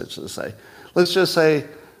Carville, let's just say. Let's just say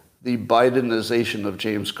the Bidenization of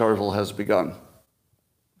James Carville has begun.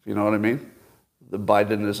 You know what I mean? The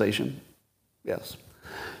Bidenization. Yes.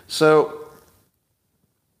 So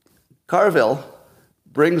Carville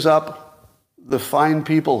brings up the fine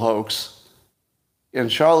people hoax in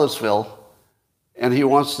Charlottesville, and he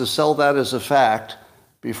wants to sell that as a fact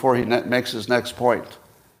before he makes his next point.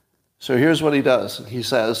 So here's what he does. He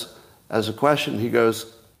says, as a question, he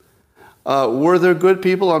goes, were there good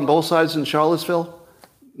people on both sides in Charlottesville?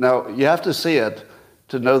 Now, you have to see it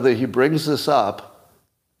to know that he brings this up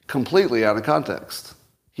completely out of context.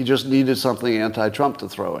 He just needed something anti-Trump to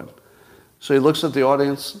throw in. So he looks at the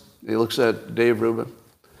audience, he looks at Dave Rubin,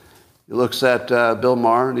 he looks at Bill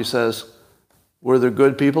Maher, and he says, were there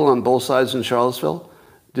good people on both sides in Charlottesville?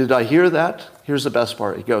 Did I hear that? Here's the best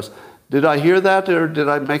part. He goes, did I hear that or did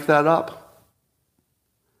I make that up?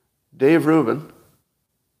 Dave Rubin,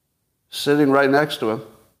 sitting right next to him,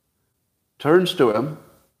 turns to him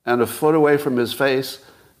and a foot away from his face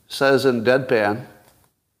says in deadpan,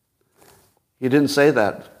 he didn't say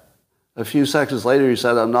that. A few seconds later, he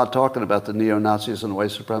said, I'm not talking about the neo-Nazis and white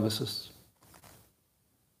supremacists.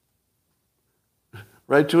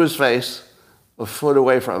 Right to his face, a foot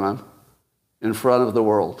away from him, in front of the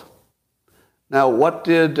world. Now, what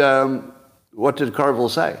did Carville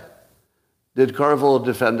say? Did Carville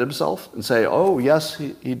defend himself and say, oh, yes,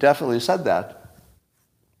 he definitely said that?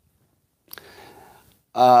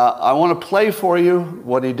 I want to play for you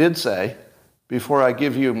what he did say before I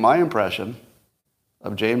give you my impression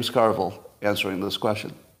of James Carville answering this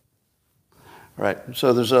question. All right,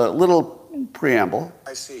 so there's a little preamble.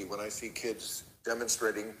 I see when I see kids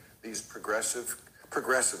demonstrating, these progressives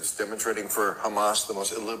demonstrating for Hamas, the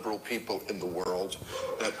most illiberal people in the world,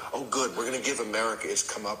 that, oh good, we're going to give America its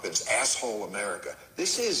comeuppance, asshole America. They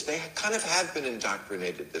kind of have been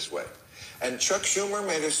indoctrinated this way. And Chuck Schumer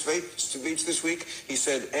made a speech this week. He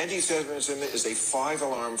said anti-Semitism is a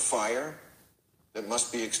 5-alarm fire that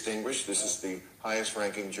must be extinguished. This is the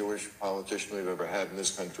highest-ranking Jewish politician we've ever had in this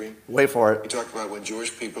country. Wait for it. He talked about when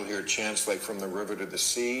Jewish people hear chants like from the river to the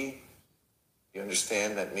sea. You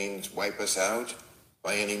understand that means wipe us out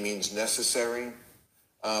by any means necessary.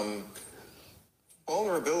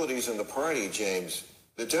 Vulnerabilities in the party, James.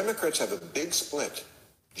 The Democrats have a big split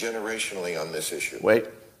generationally on this issue. Wait.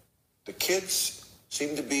 The kids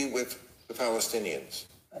seem to be with the Palestinians.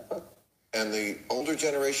 And the older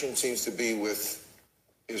generation seems to be with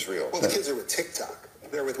Israel. Well, the kids are with TikTok.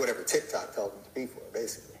 They're with whatever TikTok tells them to be for,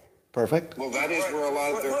 basically. Perfect. Well, that is where a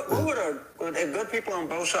lot of their... Were there good people on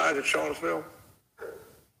both sides of Charlottesville?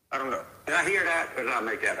 I don't know. Did I hear that, or did I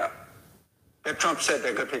make that up? That Trump said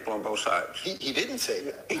there are good people on both sides. He didn't say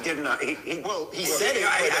that. He did not. He said it,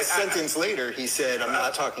 but a sentence later, he said, I'm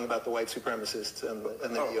not talking about the white supremacists and the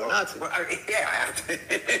neo-Nazis. Yeah.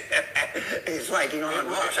 He's like,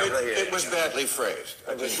 it was badly phrased.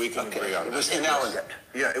 I think we can agree on it. It was inelegant.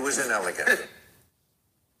 Yeah, it was inelegant.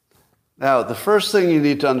 Now, the first thing you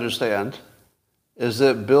need to understand is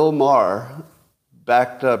that Bill Maher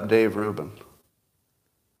backed up Dave Rubin.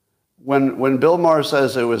 When Bill Maher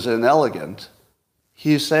says it was inelegant,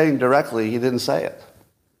 he's saying directly he didn't say it.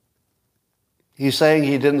 He's saying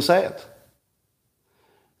he didn't say it.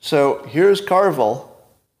 So here's Carville,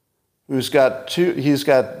 he's got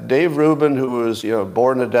Dave Rubin, who was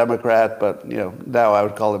born a Democrat, but now I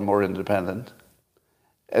would call him more independent.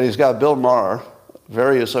 And he's got Bill Maher,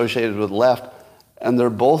 very associated with the left, and they're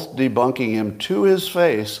both debunking him to his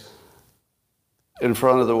face in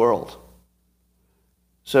front of the world.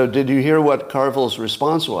 So did you hear what Carville's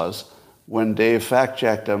response was when Dave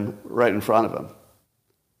fact-checked him right in front of him?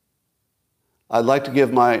 I'd like to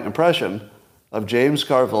give my impression of James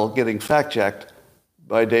Carville getting fact-checked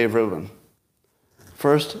by Dave Rubin.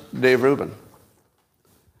 First, Dave Rubin.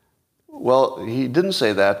 Well, he didn't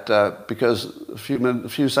say that because a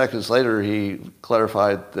few seconds later he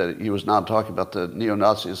clarified that he was not talking about the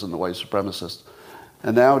neo-Nazis and the white supremacists.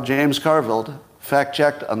 And now James Carville,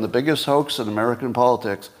 fact-checked on the biggest hoax in American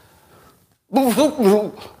politics. Would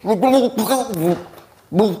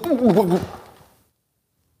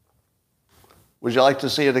you like to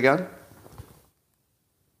see it again?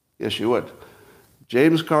 Yes, you would.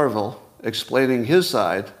 James Carville explaining his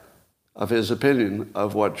side of his opinion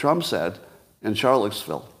of what Trump said in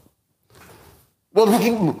Charlottesville.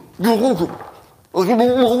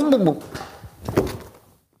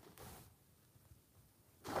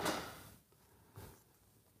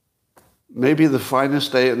 Maybe the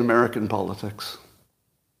finest day in American politics.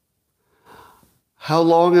 How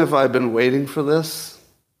long have I been waiting for this?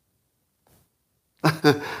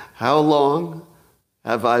 How long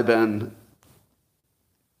have I been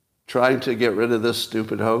trying to get rid of this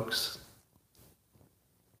stupid hoax?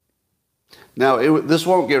 Now, this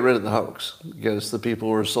won't get rid of the hoax, because the people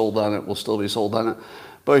who are sold on it will still be sold on it.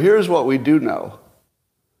 But here's what we do know.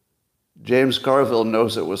 James Carville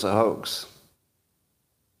knows it was a hoax.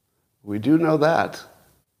 We do know that.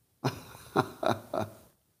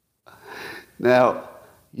 Now,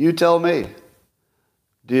 you tell me,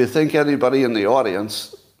 do you think anybody in the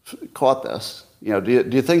audience caught this? Do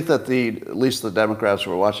you think that at least the Democrats who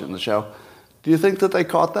were watching the show, do you think that they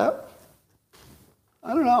caught that?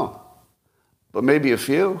 I don't know. But maybe a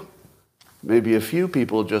few. Maybe a few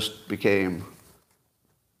people just became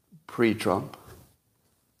pre-Trump.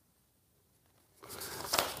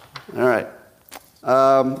 All right.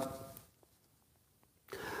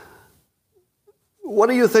 What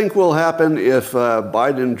do you think will happen if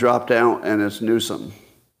Biden dropped out and it's Newsom?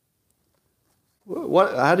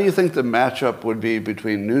 How do you think the matchup would be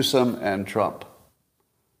between Newsom and Trump?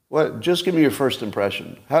 Just give me your first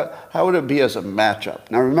impression. How would it be as a matchup?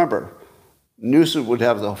 Now remember, Newsom would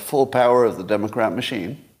have the full power of the Democrat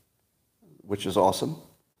machine, which is awesome.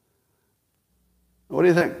 What do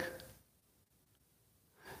you think?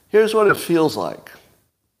 Here's what it feels like.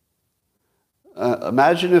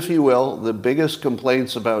 Imagine, if you will, the biggest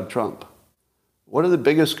complaints about Trump. What are the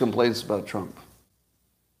biggest complaints about Trump?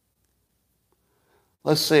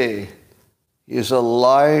 Let's see. He's a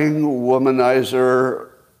lying,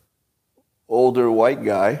 womanizer, older white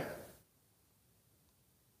guy.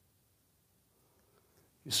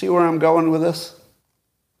 You see where I'm going with this?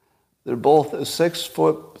 They're both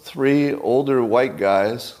 6'3" older white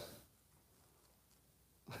guys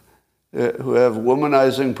who have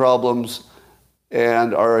womanizing problems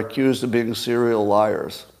and are accused of being serial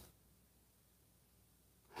liars.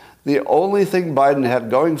 The only thing Biden had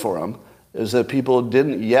going for him is that people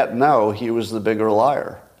didn't yet know he was the bigger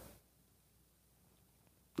liar.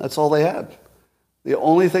 That's all they had. The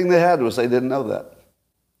only thing they had was they didn't know that.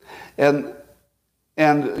 And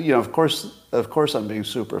you know, of course I'm being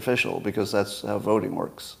superficial because that's how voting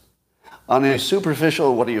works. On a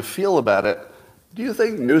superficial, what do you feel about it? Do you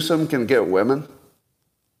think Newsom can get women?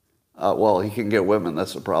 Well, he can get women,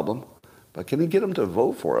 that's the problem. But can he get them to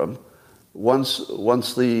vote for him once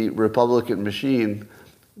the Republican machine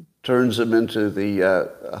turns him into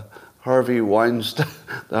the Harvey Weinstein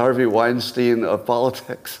of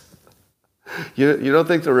politics? You don't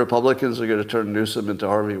think the Republicans are going to turn Newsom into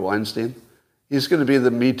Harvey Weinstein? He's going to be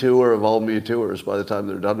the Me Tooer of all Me Tooers by the time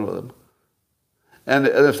they're done with him. And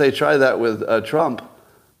if they try that with Trump,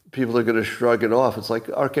 people are going to shrug it off. It's like,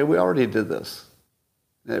 okay, we already did this.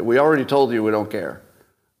 We already told you we don't care.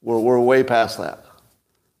 We're way past that.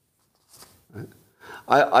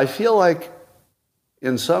 I feel like,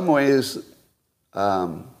 in some ways,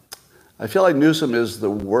 I feel like Newsom is the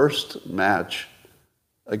worst match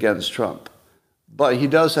against Trump. But he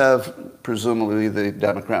does have, presumably, the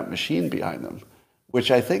Democrat machine behind him,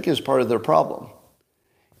 which I think is part of their problem.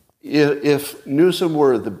 If Newsom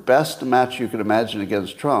were the best match you could imagine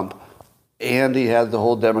against Trump, and he had the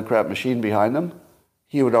whole Democrat machine behind him,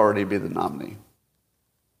 he would already be the nominee.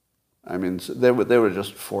 I mean, they would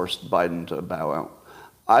just forced Biden to bow out.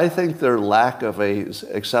 I think their lack of a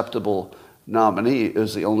acceptable nominee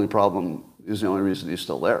is the only problem, is the only reason he's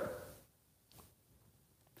still there.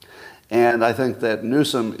 And I think that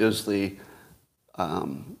Newsom is the,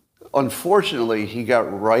 unfortunately, he got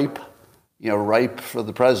ripe for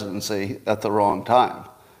the presidency at the wrong time.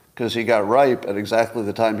 Because he got ripe at exactly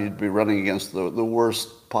the time he'd be running against the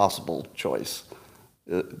worst possible choice.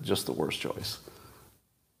 Just the worst choice.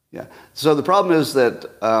 Yeah. So the problem is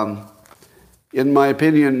that, in my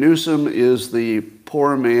opinion, Newsom is the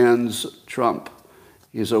poor man's Trump.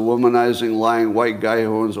 He's a womanizing, lying white guy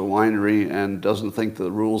who owns a winery and doesn't think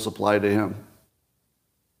the rules apply to him.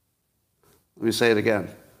 Let me say it again.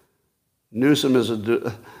 Newsom is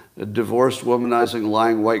a divorced, womanizing,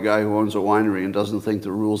 lying white guy who owns a winery and doesn't think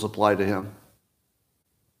the rules apply to him.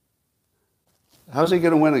 How's he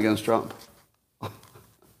going to win against Trump?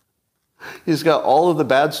 He's got all of the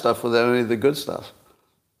bad stuff without any of the good stuff.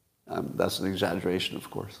 That's an exaggeration,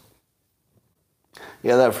 of course.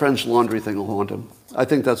 Yeah, that French Laundry thing will haunt him. I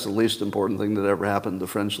think that's the least important thing that ever happened, the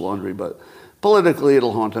French Laundry, but politically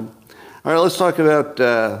it'll haunt him. All right, let's talk about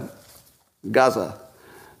Gaza.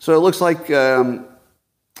 So it looks like behind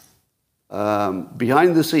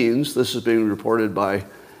the scenes, this is being reported by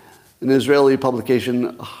an Israeli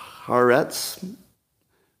publication, Haaretz.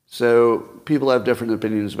 So people have different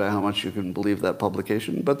opinions about how much you can believe that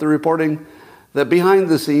publication, but they're reporting that behind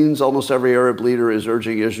the scenes, almost every Arab leader is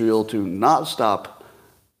urging Israel to not stop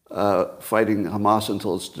fighting Hamas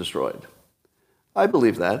until it's destroyed. I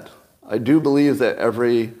believe that. I do believe that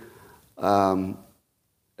every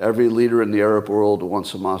leader in the Arab world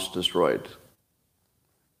wants Hamas destroyed,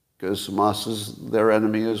 because Hamas is their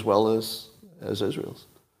enemy as well as Israel's.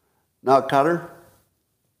 Not Qatar?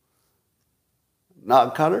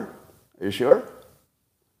 Not Qatar? Are you sure?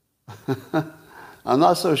 I'm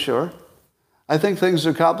not so sure. I think things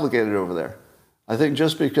are complicated over there. I think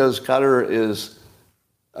just because Qatar is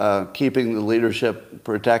keeping the leadership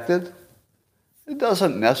protected, it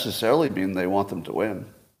doesn't necessarily mean they want them to win.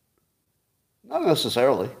 Not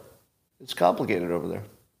necessarily. It's complicated over there.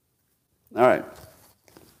 All right.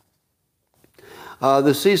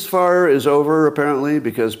 The ceasefire is over, apparently,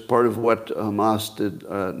 because part of what Hamas did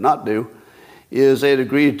not do is they had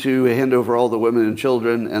agreed to hand over all the women and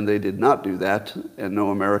children, and they did not do that, and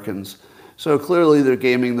no Americans. So clearly they're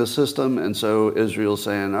gaming the system, and so Israel's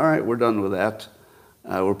saying, all right, we're done with that.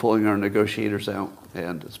 We're pulling our negotiators out,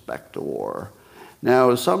 and it's back to war.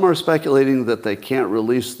 Now, some are speculating that they can't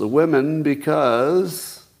release the women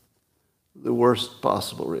because the worst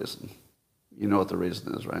possible reason. You know what the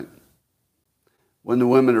reason is, right? When the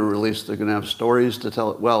women are released, they're going to have stories to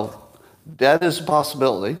tell. Well, Debt is a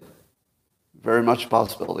possibility, very much a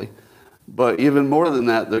possibility. But even more than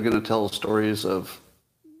that, they're going to tell stories of,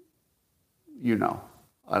 I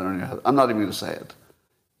don't know, I'm not even going to say it.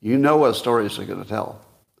 You know what stories they're going to tell.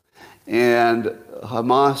 And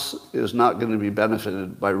Hamas is not going to be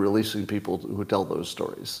benefited by releasing people who tell those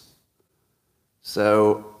stories.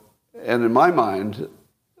 So, and in my mind,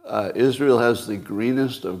 Israel has the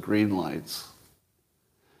greenest of green lights.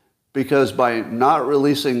 Because by not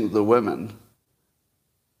releasing the women,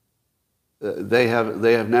 they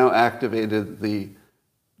have now activated the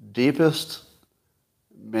deepest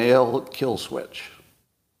male kill switch.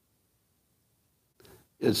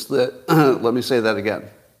 It's the, let me say that again.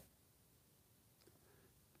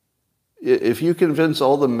 If you convince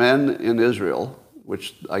all the men in Israel,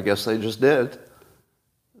 which I guess they just did,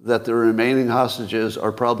 that the remaining hostages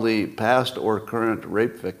are probably past or current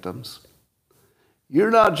rape victims,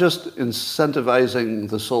 you're not just incentivizing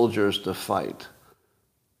the soldiers to fight,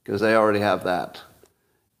 because they already have that.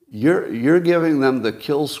 You're giving them the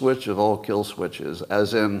kill switch of all kill switches,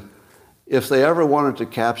 as in, if they ever wanted to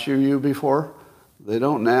capture you before, they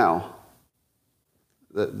don't now.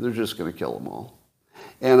 They're just going to kill them all.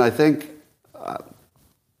 And I think,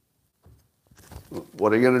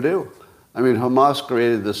 what are you going to do? I mean, Hamas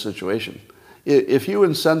created this situation. If you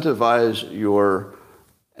incentivize your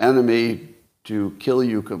enemy to kill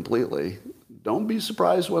you completely, don't be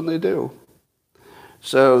surprised when they do.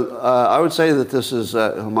 So I would say that this is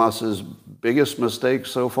Hamas's biggest mistake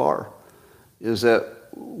so far, is that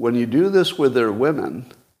when you do this with their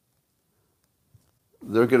women,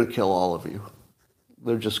 they're going to kill all of you.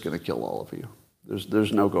 They're just going to kill all of you.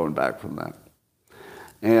 There's no going back from that.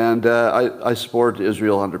 And I support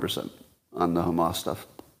Israel 100% on the Hamas stuff.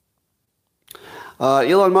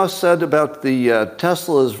 Elon Musk said about the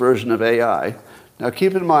Tesla's version of AI. Now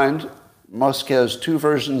keep in mind, Musk has 2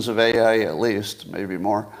 versions of AI at least, maybe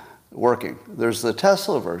more, working. There's the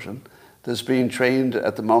Tesla version that's being trained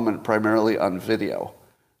at the moment primarily on video.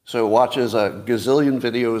 So it watches a gazillion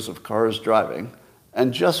videos of cars driving,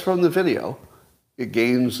 and just from the video, it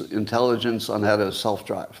gains intelligence on how to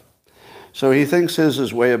self-drive. So he thinks his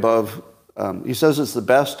is way above, he says it's the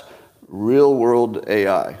best real-world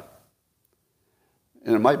AI.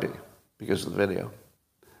 And it might be, because of the video.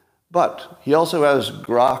 But he also has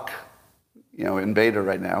Grok, in beta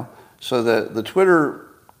right now. So the Twitter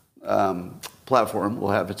platform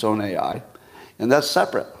will have its own AI, and that's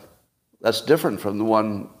separate. That's different from the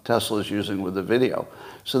one Tesla is using with the video.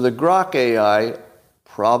 So the Grok AI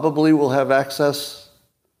probably will have access,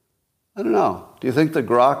 I don't know. Do you think the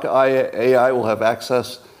Grok AI will have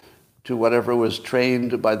access to whatever was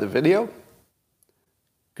trained by the video?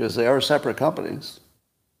 Because they are separate companies.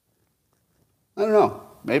 I don't know,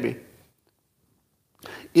 maybe.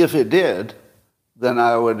 If it did, then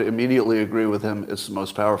I would immediately agree with him, it's the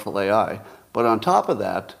most powerful AI. But on top of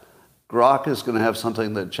that, Grok is going to have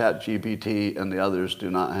something that ChatGPT and the others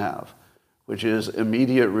do not have, which is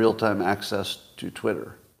immediate real-time access to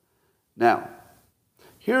Twitter. Now,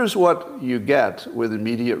 here's what you get with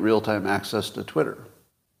immediate real-time access to Twitter.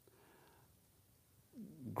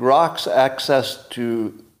 Grok's access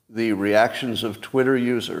to the reactions of Twitter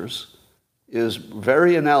users is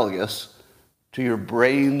very analogous to your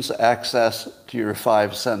brain's access to your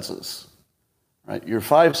 5 senses. Right? Your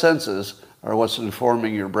 5 senses are what's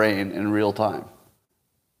informing your brain in real time.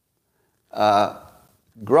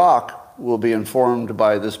 Grok will be informed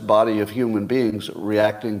by this body of human beings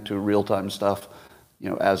reacting to real-time stuff,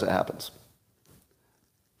 as it happens.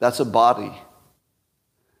 That's a body.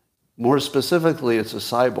 More specifically, it's a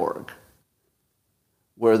cyborg,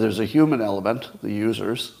 where there's a human element, the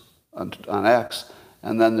users on X,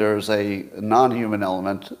 and then there's a non-human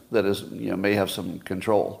element that is, may have some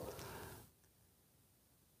control.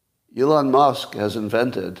 Elon Musk has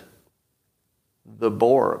invented the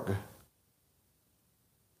Borg.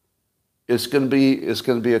 It's going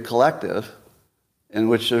to be a collective in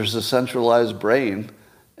which there's a centralized brain,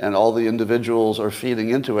 and all the individuals are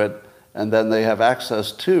feeding into it, and then they have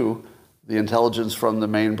access to the intelligence from the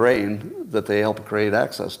main brain that they help create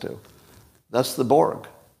access to. That's the Borg.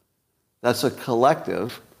 That's a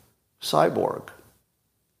collective cyborg.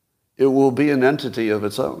 It will be an entity of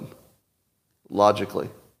its own, logically.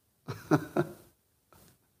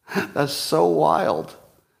 That's so wild.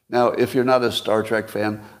 Now, if you're not a Star Trek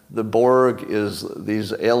fan, the Borg is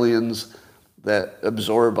these aliens that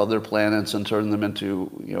absorb other planets and turn them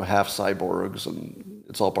into, half cyborgs, and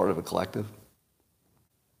it's all part of a collective.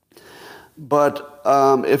 But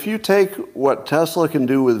if you take what Tesla can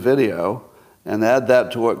do with video and add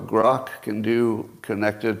that to what Grok can do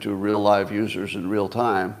connected to real live users in real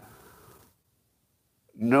time,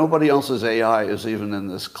 nobody else's AI is even in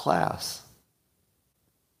this class.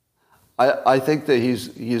 I think that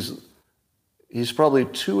he's probably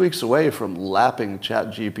 2 weeks away from lapping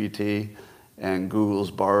ChatGPT and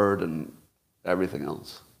Google's Bard and everything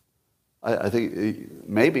else. I think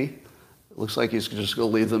maybe. It looks like he's just going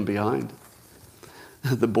to leave them behind.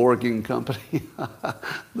 The Borging Company.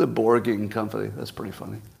 The Borging Company. That's pretty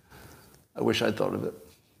funny. I wish I'd thought of it.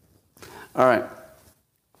 All right.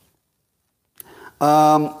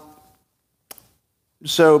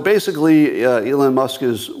 So basically, Elon Musk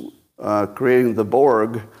is creating the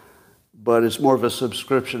Borg, but it's more of a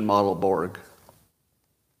subscription model Borg.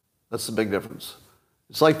 That's the big difference.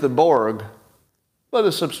 It's like the Borg, but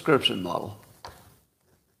a subscription model.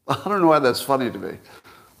 I don't know why that's funny to me.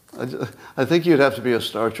 I think you'd have to be a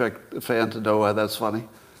Star Trek fan to know why that's funny.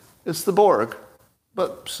 It's the Borg,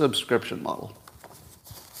 but subscription model.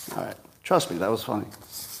 All right. Trust me, that was funny.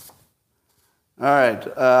 All right.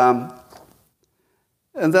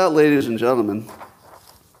 And that, ladies and gentlemen,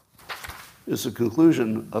 is the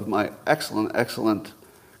conclusion of my excellent, excellent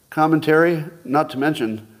commentary, not to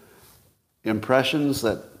mention impressions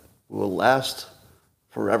that will last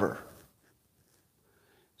forever.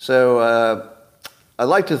 So I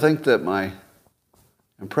like to think that my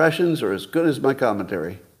impressions are as good as my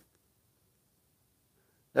commentary.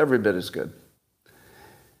 Every bit as good.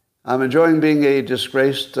 I'm enjoying being a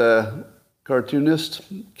disgraced cartoonist,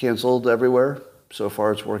 canceled everywhere. So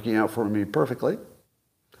far, it's working out for me perfectly.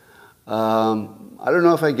 I don't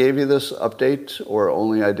know if I gave you this update or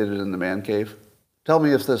only I did it in the man cave. Tell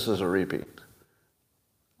me if this is a repeat.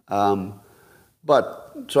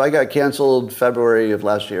 So I got canceled February of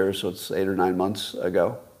last year, so it's 8 or 9 months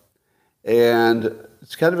ago. And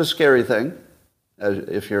it's kind of a scary thing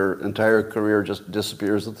if your entire career just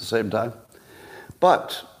disappears at the same time.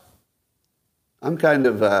 But I'm kind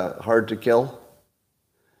of hard to kill.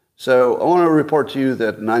 So I want to report to you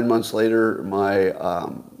that 9 months later, my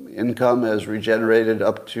income has regenerated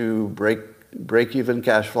up to break-even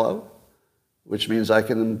cash flow, which means I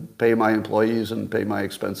can pay my employees and pay my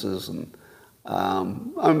expenses, and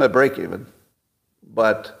I'm at break-even.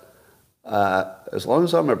 But as long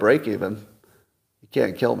as I'm at break-even, you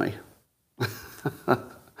can't kill me.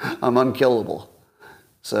 I'm unkillable.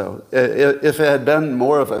 So if it had been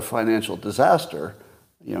more of a financial disaster,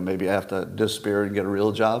 maybe I have to disappear and get a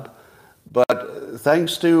real job. But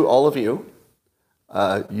thanks to all of you,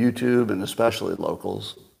 YouTube and especially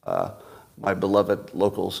locals, my beloved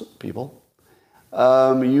locals people,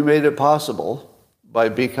 you made it possible by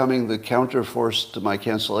becoming the counterforce to my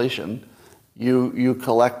cancellation. You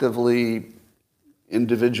collectively,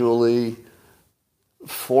 individually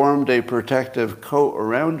formed a protective coat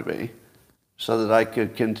around me so that I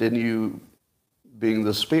could continue being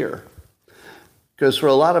the spear. Because for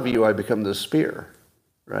a lot of you, I become the spear,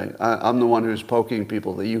 right? I'm the one who's poking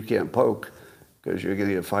people that you can't poke because you're going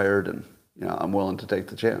to get fired, and I'm willing to take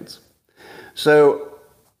the chance. So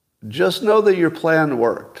just know that your plan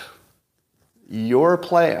worked. Your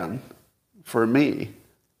plan for me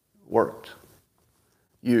worked.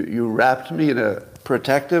 You wrapped me in a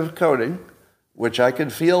protective coating, which I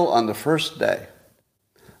could feel on the first day.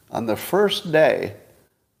 On the first day,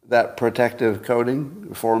 that protective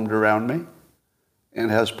coating formed around me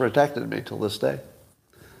and has protected me till this day.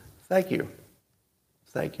 Thank you.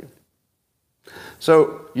 Thank you.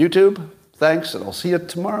 So, YouTube, thanks, and I'll see you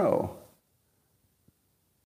tomorrow.